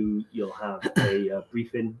 day 2, you'll have a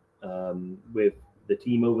briefing with the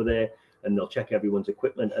team over there, and they'll check everyone's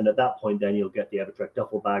equipment. And at that point, then you'll get the Evertrek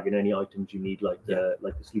duffel bag and any items you need, like the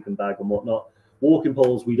sleeping bag and whatnot. Walking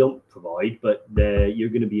poles we don't provide, but you're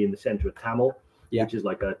going to be in the center of Tamil, which is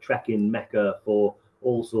like a trekking mecca for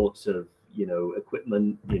all sorts of, you know,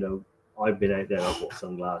 equipment. You know, I've been out there, I've bought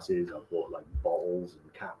sunglasses, I've bought like bottles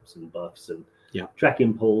and caps and buffs and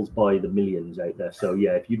trekking poles by the millions out there. So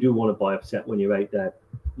yeah, if you do want to buy a set when you're out there,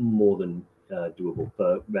 more than doable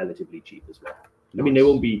for relatively cheap as well. Nice. I mean,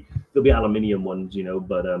 there'll be aluminium ones, you know,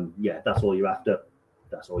 but yeah, that's all you're after.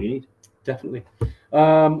 That's all you need. Definitely.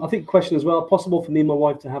 I think question as well, possible for me and my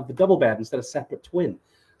wife to have the double bed instead of separate twin.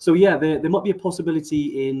 So yeah, there might be a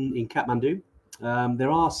possibility in Kathmandu.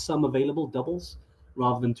 There are some available doubles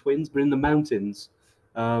rather than twins, but in the mountains,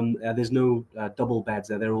 there's no double beds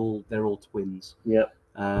there. They're all twins. Yeah.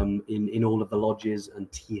 In all of the lodges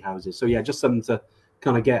and tea houses. So yeah, just something to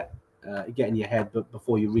kind of get in your head, but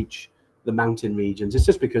before you reach the mountain regions, it's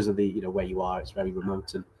just because of the, you know, where you are. It's very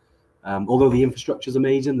remote, and although the infrastructure is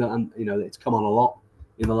amazing, and you know, it's come on a lot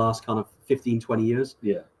in the last kind of 15-20 years.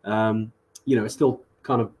 Yeah. You know, it's still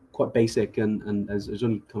kind of quite basic, and there's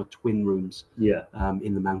only kind of twin rooms. Yeah.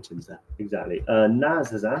 In the mountains there. Exactly.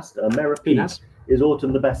 Naz has asked, Merritt Hey, Naz. is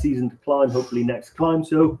autumn the best season to climb? Hopefully next climb.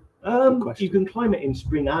 So question. you can climb it in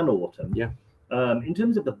spring and autumn. Yeah. In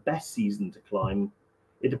terms of the best season to climb,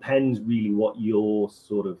 it depends really what your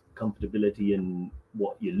sort of comfortability and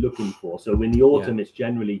what you're looking for. So in the autumn, it's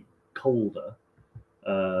generally colder.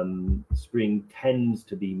 Spring tends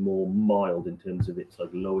to be more mild in terms of its like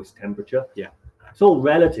lowest temperature. Yeah. It's all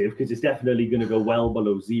relative because it's definitely going to go well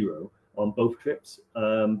below zero on both trips.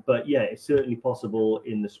 But yeah, it's certainly possible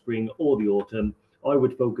in the spring or the autumn. I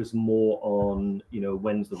would focus more on, you know,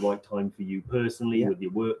 when's the right time for you personally with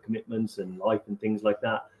your work commitments and life and things like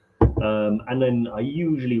that. And then I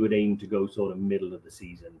usually would aim to go sort of middle of the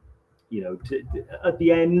season. You know, at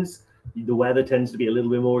the ends, the weather tends to be a little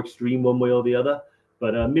bit more extreme one way or the other.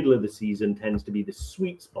 But middle of the season tends to be the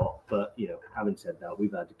sweet spot. But, you know, having said that,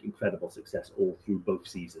 we've had incredible success all through both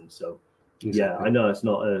seasons. So, yeah, I know it's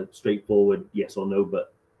not a straightforward yes or no,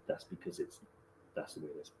 but that's because that's the way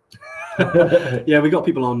it is. Yeah, we got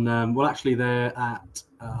people on. Well, actually, they're at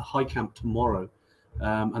High Camp tomorrow,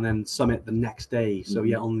 and then Summit the next day. So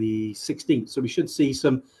yeah, on the 16th. So we should see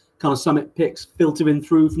some kind of Summit pics filtering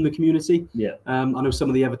through from the community. Yeah. I know some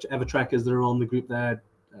of the Evertrekkers that are on the group there.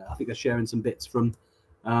 I think they're sharing some bits from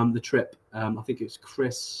the trip. I think it's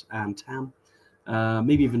Chris and Tam.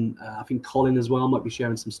 Maybe even I think Colin as well might be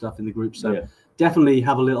sharing some stuff in the group. So definitely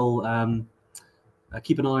have a little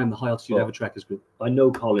keep an eye on the High Altitude Evertrekkers group. I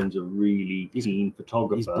know Colin's a really keen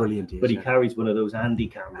photographer. He's brilliant. But he carries one of those Andy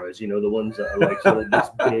cameras, you know, the ones that are like sort of this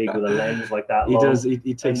big with a lens like that. He long. does.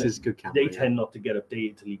 He takes his good camera. They tend not to get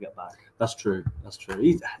updated till you get back. That's true. That's true.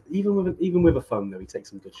 He's, even with a phone though, he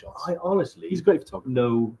takes some good shots. I honestly, he's a great photographer.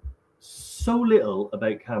 Know so little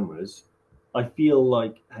about cameras. I feel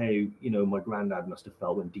like how, you know, my granddad must have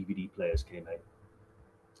felt when DVD players came out.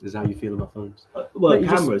 Is how you feel about phones? Well,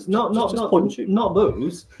 cameras, not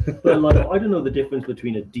those, but like I don't know the difference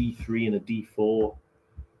between a D3 and a D4.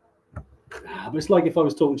 But it's like if I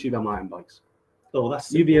was talking to you about mountain bikes. Oh,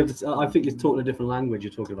 that's you'd be able to. I think you're talking a different language.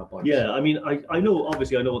 You're talking about bikes. Yeah, I mean, I know.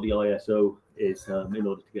 Obviously, I know what the ISO is in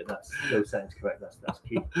order to get those settings correct. That's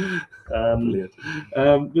key. Brilliant.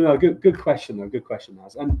 You know, good question though. Good question,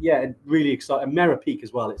 Naz. And yeah, really exciting. Mera Peak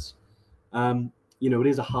as well. It's It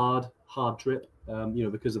is a hard trip.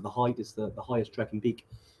 Because of the height, it's the highest trekking peak,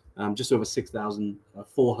 just over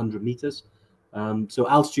 6,400 meters. So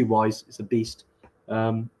altitude-wise, it's a beast.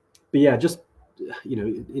 But yeah, just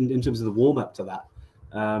in terms of the warm-up to that,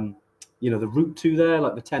 the route to there,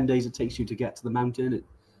 like the 10 days it takes you to get to the mountain, it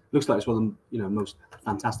looks like it's one of the most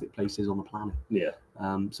fantastic places on the planet. Yeah.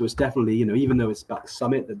 So it's definitely, even though it's about the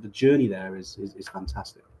summit, the journey there is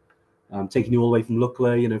fantastic. Taking you all the way from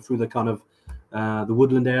Lukla, through the kind of the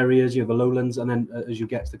woodland areas, the lowlands, and then as you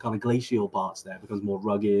get to the kind of glacial parts there, it becomes more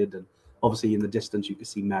rugged, and obviously in the distance you can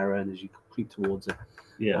see Merrin as you creep towards it.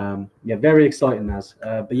 Yeah. Very exciting, Naz.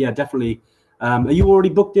 But yeah, definitely. Are you already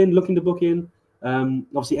booked in? Looking to book in?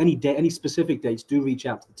 Obviously, any specific dates, do reach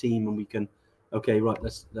out to the team, and we can. Okay, right.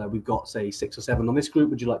 Let's. We've got say 6 or 7 on this group.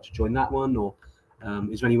 Would you like to join that one, or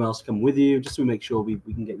is there anyone else come with you? Just to make sure we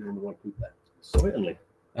can get you on the right group there. Certainly.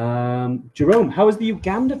 Jerome, how is the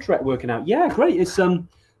Uganda trek working out? Yeah, great. It's so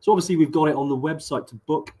obviously we've got it on the website to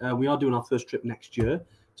book. We are doing our first trip next year,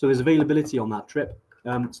 so there's availability on that trip.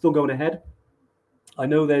 Still going ahead. I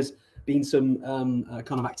know there's been some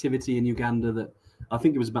kind of activity in Uganda that I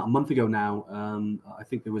think it was about a month ago now. I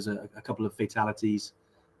think there was a couple of fatalities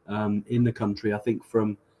in the country. I think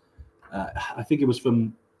it was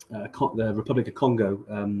from the Republic of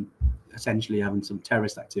Congo, essentially having some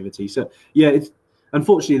terrorist activity. So yeah, it's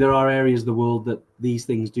unfortunately there are areas of the world that these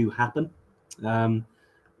things do happen.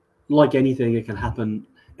 Like anything, it can happen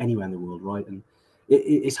anywhere in the world, right? And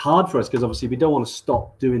it's hard for us because obviously we don't want to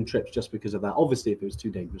stop doing trips just because of that. Obviously, if it was too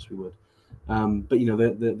dangerous, we would. But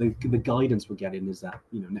the guidance we're getting is that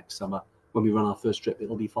next summer when we run our first trip,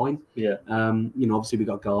 it'll be fine. Yeah. Obviously we've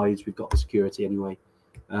got guides, we've got the security anyway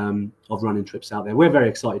of running trips out there. We're very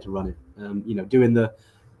excited to run it. Doing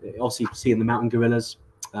obviously seeing the mountain gorillas,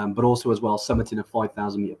 but also as well summiting a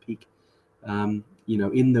 5,000 meter peak.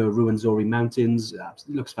 In the Ruwenzori Mountains, it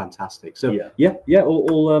looks fantastic. So yeah,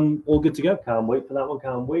 all good to go. Can't wait for that one.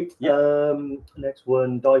 Can't wait. Yeah. Next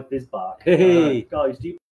one, Dive Bizbark. Hey. Guys, do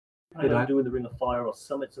you plan on doing the Ring of Fire or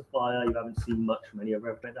Summits of Fire? You haven't seen much from any of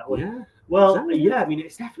that one. Yeah. Well, exactly. yeah. I mean,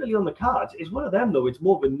 it's definitely on the cards. It's one of them though. It's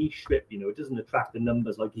more of a niche trip. It doesn't attract the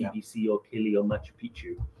numbers like EBC or Kili or Machu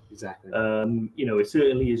Picchu. Exactly. It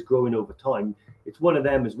certainly is growing over time. It's one of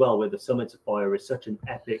them as well where the Summits of Fire is such an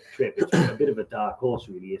epic trip. It's a bit of a dark horse,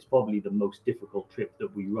 really. It's probably the most difficult trip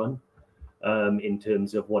that we run in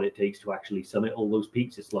terms of what it takes to actually summit all those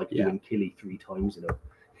peaks. It's like doing Kili 3 times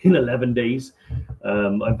in 11 days.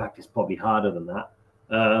 In fact, it's probably harder than that.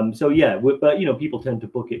 But people tend to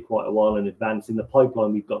book it quite a while in advance. In the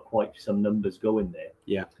pipeline, we've got quite some numbers going there.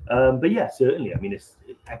 Yeah. But yeah, certainly. I mean,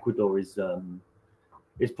 Ecuador is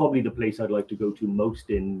probably the place I'd like to go to most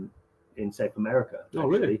in South America. Oh,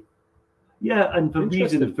 really? Yeah, and for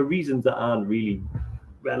reasons that aren't really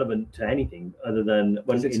relevant to anything other than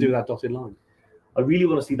to do that dotted line. I really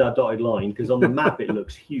want to see that dotted line because on the map it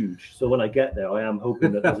looks huge. So when I get there, I am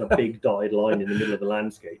hoping that there's a big dotted line in the middle of the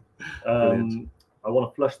landscape. I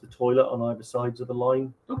want to flush the toilet on either sides of the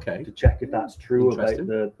line. Okay. To check if that's true about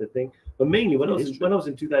the thing. But mainly when I was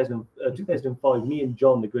in 2005, me and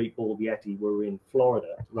John, the Great Bald Yeti, were in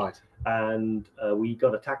Florida. Right. And we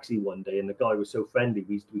got a taxi one day, and the guy was so friendly.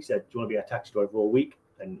 We said, "Do you want to be a taxi driver all week?"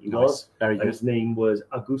 And he was. Very good. And his name was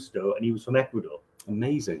Augusto, and he was from Ecuador.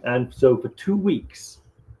 Amazing. And so for 2 weeks,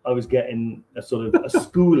 I was getting a sort of a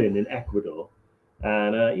schooling in Ecuador.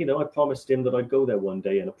 And, I promised him that I'd go there one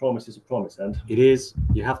day, and a promise is a promise. And it is.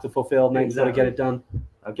 You have to fulfill, mate. Exactly. You've got to get it done.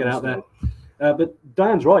 Get out there. But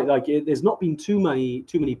Diane's right. Like, there's not been too many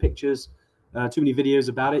pictures, too many videos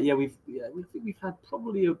about it. Yeah, we've had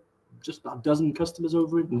probably just about a dozen customers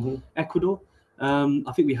over in Ecuador.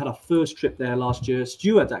 I think we had our first trip there last year.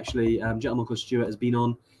 Stuart, actually, a gentleman called Stuart, has been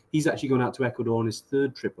on. He's actually gone out to Ecuador on his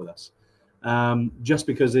 3rd trip with us. Just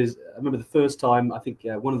because I remember the first time, I think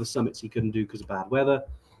one of the summits he couldn't do because of bad weather.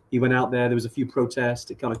 He went out there. There was a few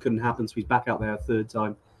protests. It kind of couldn't happen, so he's back out there a 3rd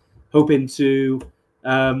time, hoping to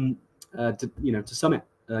summit.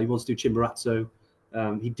 He wants to do Chimborazo.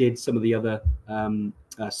 He did some of the other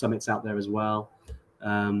summits out there as well.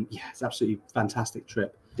 It's absolutely fantastic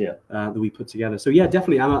trip. Yeah. That we put together. So yeah,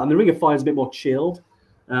 definitely. And the Ring of Fire is a bit more chilled.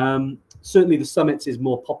 Certainly, the summits is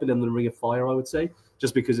more popular than the Ring of Fire, I would say,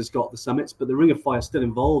 just because it's got the summits. But the Ring of Fire still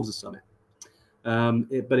involves a summit,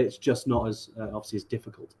 but it's just not as obviously as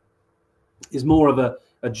difficult. It's more of a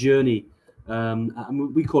journey. And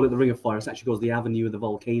we call it the Ring of Fire. It's actually called the Avenue of the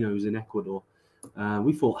Volcanoes in Ecuador.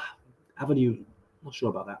 We thought Avenue. Not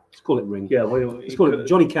sure about that. Let's call it Ring. Yeah, let's call it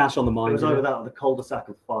Johnny Cash on the mind. It was either that or the cul-de-sac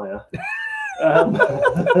of fire.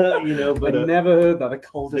 But I never heard that. The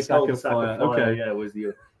cul-de-sac of fire. Okay. Yeah, was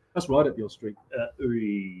the. That's right up your street. So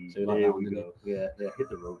you like There that one, we didn't go. Yeah, hit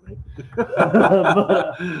the road, mate.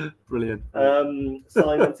 Brilliant.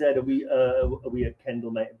 Simon said, "Are we at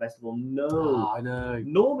Kendal Mountain Festival?" No. Oh, I know.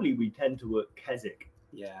 Normally we tend to work Keswick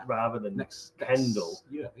Yeah. rather than Next Kendal.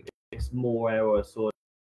 Yeah. It's more our sort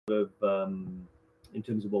of in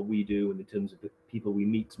terms of what we do and in terms of the people we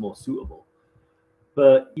meet, it's more suitable.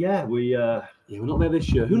 But yeah, we're not there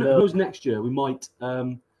this year. Who knows next year? We might.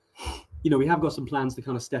 We have got some plans to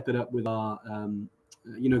kind of step it up with our,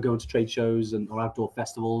 going to trade shows and our outdoor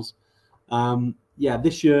festivals.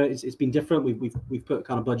 This year it's been different. We've put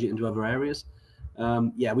kind of budget into other areas.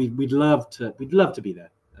 We'd love to be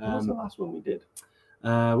there. What was the last one we did?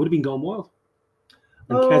 Would have been Gone Wild.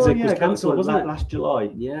 And Keswick was cancelled, wasn't it? Last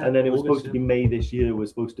July. Yeah. And then it was supposed to be May this year. Was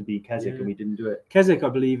supposed to be Keswick, and we didn't do it. Keswick, I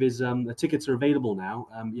believe, is the tickets are available now.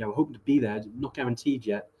 We're hoping to be there. Not guaranteed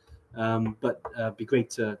yet, but it'd be great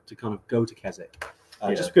to kind of go to Keswick,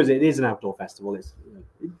 just because it is an outdoor festival.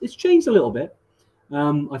 It's changed a little bit.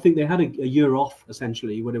 I think they had a year off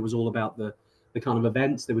essentially, when it was all about the kind of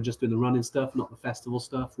events. They were just doing the running stuff, not the festival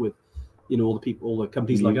stuff with. All the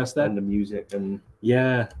companies like us there. And the music.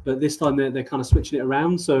 But this time they're kind of switching it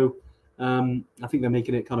around. So I think they're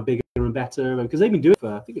making it kind of bigger and better, because they've been doing it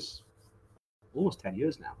for, I think it's almost 10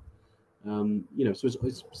 years now. So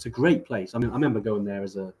it's a great place. I mean, I remember going there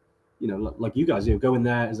as a, like you guys, going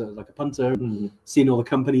there as like a punter, seeing all the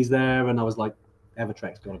companies there, and I was like,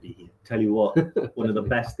 Evertrek's got to be here. Tell you what, one of the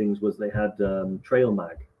best things was they had Trail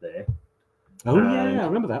Mag there. Oh yeah, I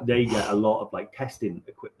remember that. They get a lot of like testing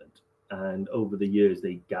equipment. And over the years,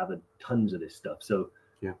 they gathered tons of this stuff. So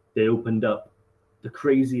they opened up the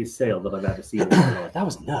craziest sale that I've ever seen in my life. That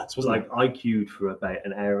was nuts, wasn't it? I queued for about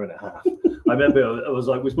an hour and a half. I remember it was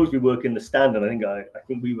like, we're supposed to be working the stand, and I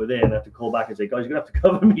think we were there, and I had to call back and say, guys, you're going to have to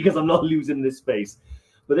cover me because I'm not losing this space.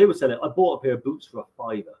 But they were selling, I bought a pair of boots for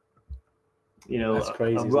 $5. That's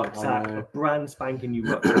crazy, a rucksack, a brand spanking new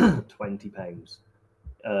rucksack for £20.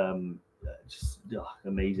 Just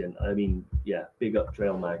amazing. I mean, big up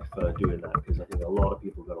Trail Mag for doing that, because I think a lot of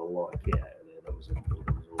people got a lot of kit out of there. That was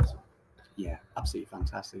awesome. Yeah, absolutely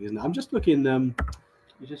fantastic, isn't it? I'm just looking. You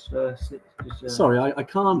just sorry, I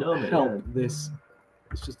can't help this.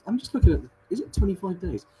 It's just I'm just looking at. Is it 25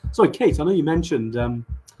 days? Sorry, Kate. I know you mentioned.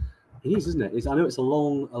 It is, isn't it? I know it's a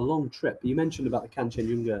long trip. But you mentioned about the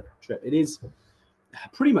Kanchenjunga trip. It is.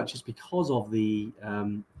 Pretty much it's because of the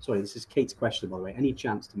sorry, this is Kate's question, by the way. Any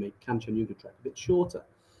chance to make Kanchenjunga trek a bit shorter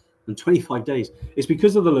than 25 days? It's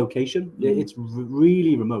because of the location. It's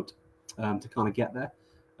really remote to kind of get there,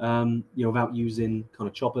 without using kind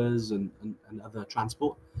of choppers and other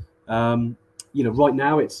transport. Right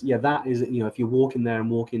now it's that is if you're walking there and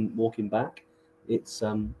walking back, it's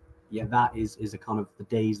that is a kind of the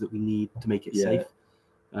days that we need to make it safe.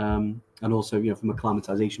 And also from a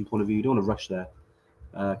climatization point of view, you don't want to rush there.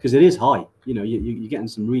 Because it is high, you're getting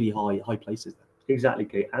some really high places there. Exactly,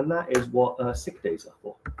 Kate, and that is what sick days are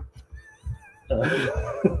for.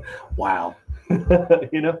 Wow.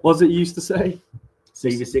 What's it used to say?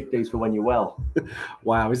 Save your sick days for when you're well.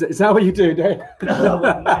 Wow, is that what you do, Dave?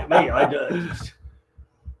 Mate, I don't.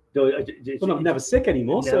 Well, I'm never sick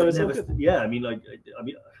anymore, so it's never, yeah. I mean, got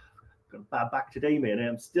a bad back today, man.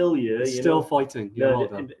 I'm still here. Still fighting. I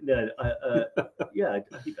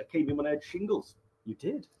think I came in when I had shingles. You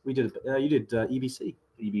did. We did. You did EBC.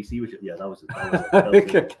 EBC, which that was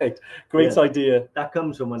okay. Great idea. That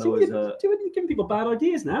comes from when I was. You're giving people bad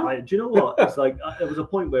ideas now. Do you know what? It's like there was a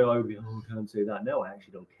point where I would be, I can't say that. No, I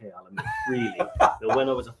actually don't care. I mean, really. But when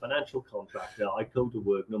I was a financial contractor, I'd go to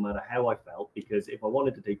work no matter how I felt, because if I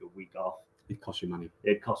wanted to take a week off, it cost you money.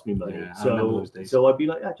 It cost me money. Yeah, so I'd be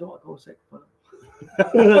like, do you know what? Go sick.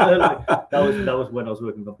 that was when I was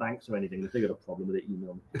working for banks or anything. If they got a problem with it,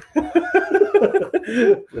 email me.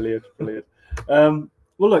 Brilliant.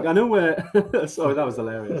 Well, look, I know we're. Sorry, that was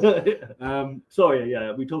hilarious.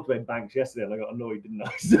 Sorry, we talked about banks yesterday, and I got annoyed, didn't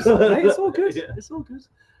I? It's all good. It's all good.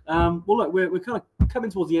 Well, look, we're kind of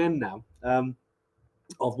coming towards the end now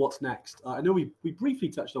of what's next. I know we briefly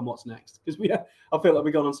touched on what's next, because I feel like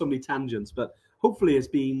we've gone on so many tangents, but hopefully it's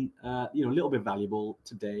been a little bit valuable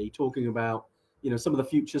today, talking about some of the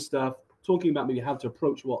future stuff, talking about maybe how to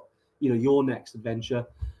approach what your next adventure.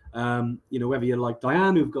 Whether you're like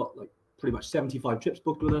Diane, who've got like pretty much 75 trips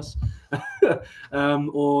booked with us,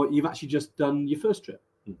 or you've actually just done your first trip.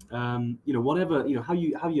 Whatever, how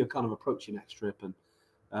you kind of approach your next trip,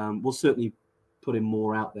 and we'll certainly put in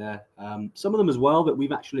more out there. Some of them as well that we're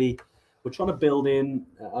trying to build in.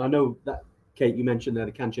 I know that Kate, you mentioned there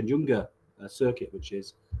the Kanchenjunga circuit, which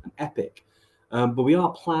is an epic, but we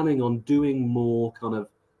are planning on doing more kind of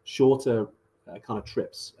shorter kind of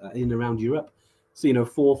trips in and around Europe. So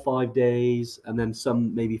 4 or 5 days, and then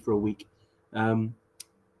some maybe for a week.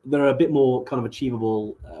 They're a bit more kind of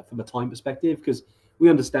achievable from a time perspective, because we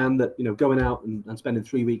understand that going out and spending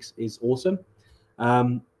 3 weeks is awesome,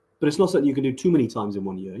 but it's not something you can do too many times in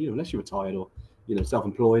 1 year. Unless you're retired or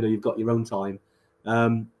self-employed or you've got your own time.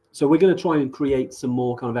 So we're going to try and create some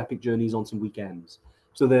more kind of epic journeys on some weekends.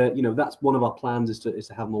 So that's one of our plans is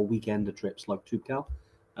to have more weekender trips like Toubkal.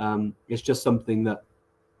 It's just something that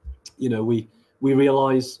we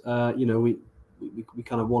realize we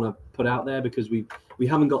kind of want to put out there, because we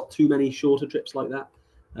haven't got too many shorter trips like that.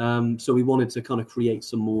 So we wanted to kind of create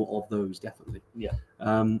some more of those, definitely. Yeah.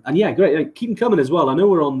 And yeah, great. Keep them coming as well. I know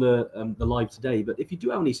we're on the live today, but if you do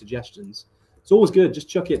have any suggestions, it's always good. Just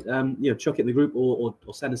chuck it, chuck it in the group or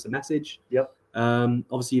send us a message. Yep.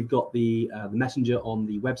 Obviously, you've got the messenger on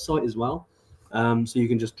the website as well, so you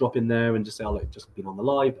can just drop in there and just say, "Oh, look, just been on the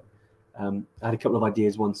live." I had a couple of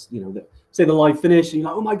ideas once, that say the live finished, and you're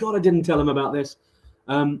like, "Oh my god, I didn't tell him about this."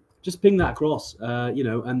 Just ping that across,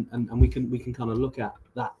 and we can kind of look at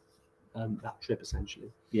that trip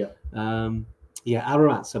essentially. Yeah.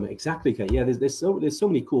 Ararat Summit, exactly. Okay. Yeah, there's so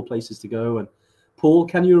many cool places to go. And Paul,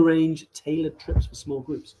 can you arrange tailored trips for small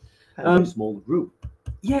groups? How small group?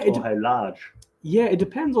 Yeah, Or how large? Yeah, it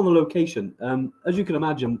depends on the location. As you can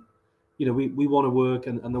imagine, we want to work,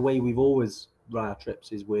 and the way we've always run our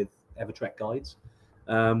trips is with Evertrek guides.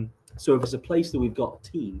 So if it's a place that we've got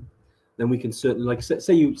a team, then we can certainly, like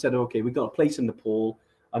say you said, okay, we've got a place in Nepal.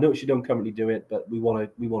 I know you don't currently do it, but we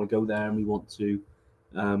want to go there, and we want to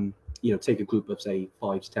take a group of say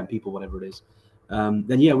 5 to 10 people, whatever it is.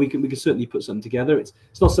 Then yeah, we can certainly put something together. It's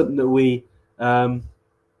not something that we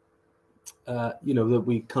that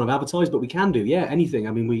we kind of advertise, but we can do anything.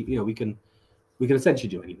 I mean, we can essentially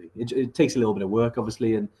do anything. It takes a little bit of work,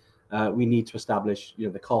 obviously, and we need to establish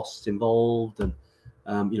the costs involved, and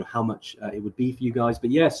how much it would be for you guys.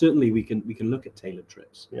 But yeah, certainly we can look at tailored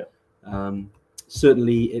trips. Yeah.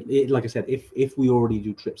 Certainly, it like I said, if we already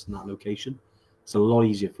do trips in that location, it's a lot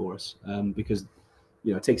easier for us, because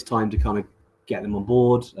it takes time to kind of get them on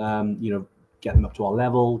board, get them up to our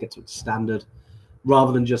level, get to standard,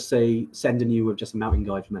 rather than just say sending you with just a mountain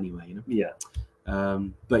guide from anywhere. Yeah.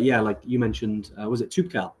 But yeah, like you mentioned, was it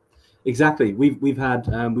Toubkal? Exactly. We've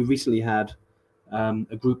recently had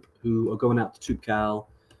a group who are going out to Toubkal,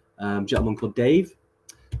 gentleman called Dave,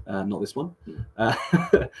 not this one,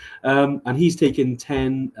 and he's taken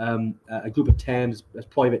 10, a group of 10 as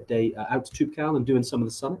private date out to Toubkal and doing some of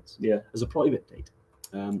the summits as a private date.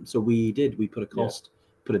 So we put a cost,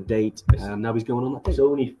 put a date, and now he's going on that date. It's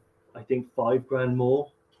only, I think, $5,000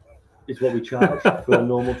 more is what we charge for a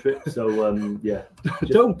normal trip. So yeah.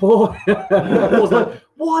 Don't bore. I was like,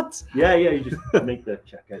 what? Yeah, you just make the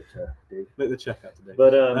checkout, Dave. Make the checkout today.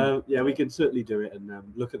 But yeah, we can certainly do it and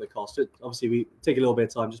look at the cost. Obviously, we take a little bit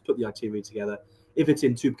of time, just put the itinerary together. If it's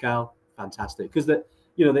in Toubkal, fantastic, because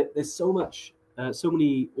there's so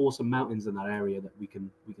many awesome mountains in that area that we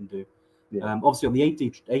can do. Yeah. Obviously, on the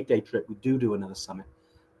 8-day trip, we do another summit,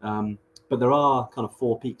 but there are kind of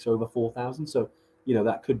 4 peaks over 4,000. So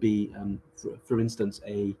that could be, for instance,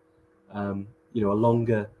 a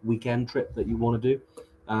longer weekend trip that you want to do.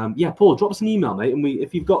 Paul, drop us an email, mate, and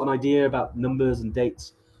if you've got an idea about numbers and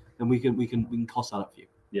dates, then we can cost that up for you.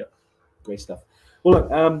 Yeah, great stuff. Well,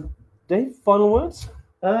 look, Dave, final words.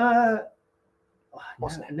 Never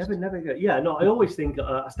go. Yeah, no, I always think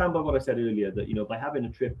I stand by what I said earlier, that by having a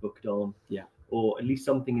trip booked on, or at least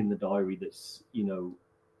something in the diary that's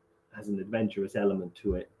has an adventurous element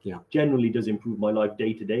to it, generally does improve my life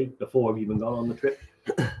day to day before I've even gone on the trip.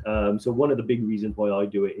 So one of the big reasons why I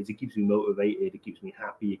do it is it keeps me motivated, it keeps me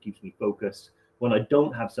happy, it keeps me focused. When I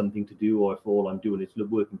don't have something to do, or if all I'm doing is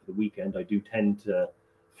working for the weekend, I do tend to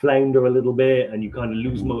flounder a little bit, and you kind of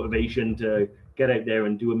lose motivation to get out there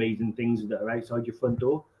and do amazing things that are outside your front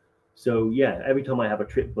door. So yeah, every time I have a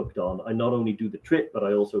trip booked on, I not only do the trip, but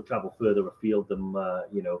I also travel further afield than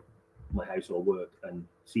my house or work, and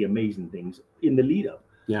see amazing things in the lead up.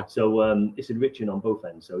 Yeah. So it's enriching on both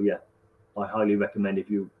ends. So yeah, I highly recommend, if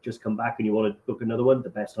you just come back and you want to book another one, the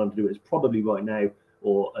best time to do it is probably right now,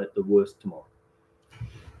 or at the worst tomorrow.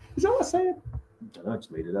 Is that what I said? I don't know, I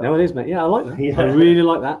just made it up. No, it is, mate. Yeah, I like that. Yeah. I really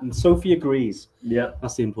like that. And Sophie agrees. Yeah.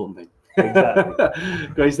 That's the important thing. Exactly.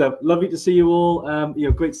 Great stuff. Lovely to see you all.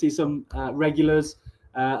 Great to see some regulars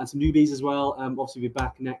and some newbies as well. Obviously, we'll be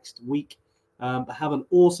back next week. But have an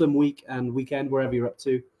awesome week and weekend wherever you're up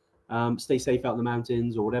to. Stay safe out in the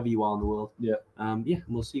mountains or whatever you are in the world. Yeah. And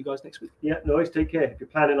we'll see you guys next week. Yeah, no worries. Take care. If you're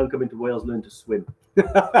planning on coming to Wales, learn to swim.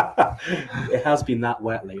 It has been that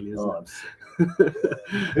wet lately, isn't it? I'm sick.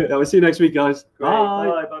 We'll see you next week, guys. Great.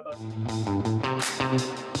 Bye. Bye.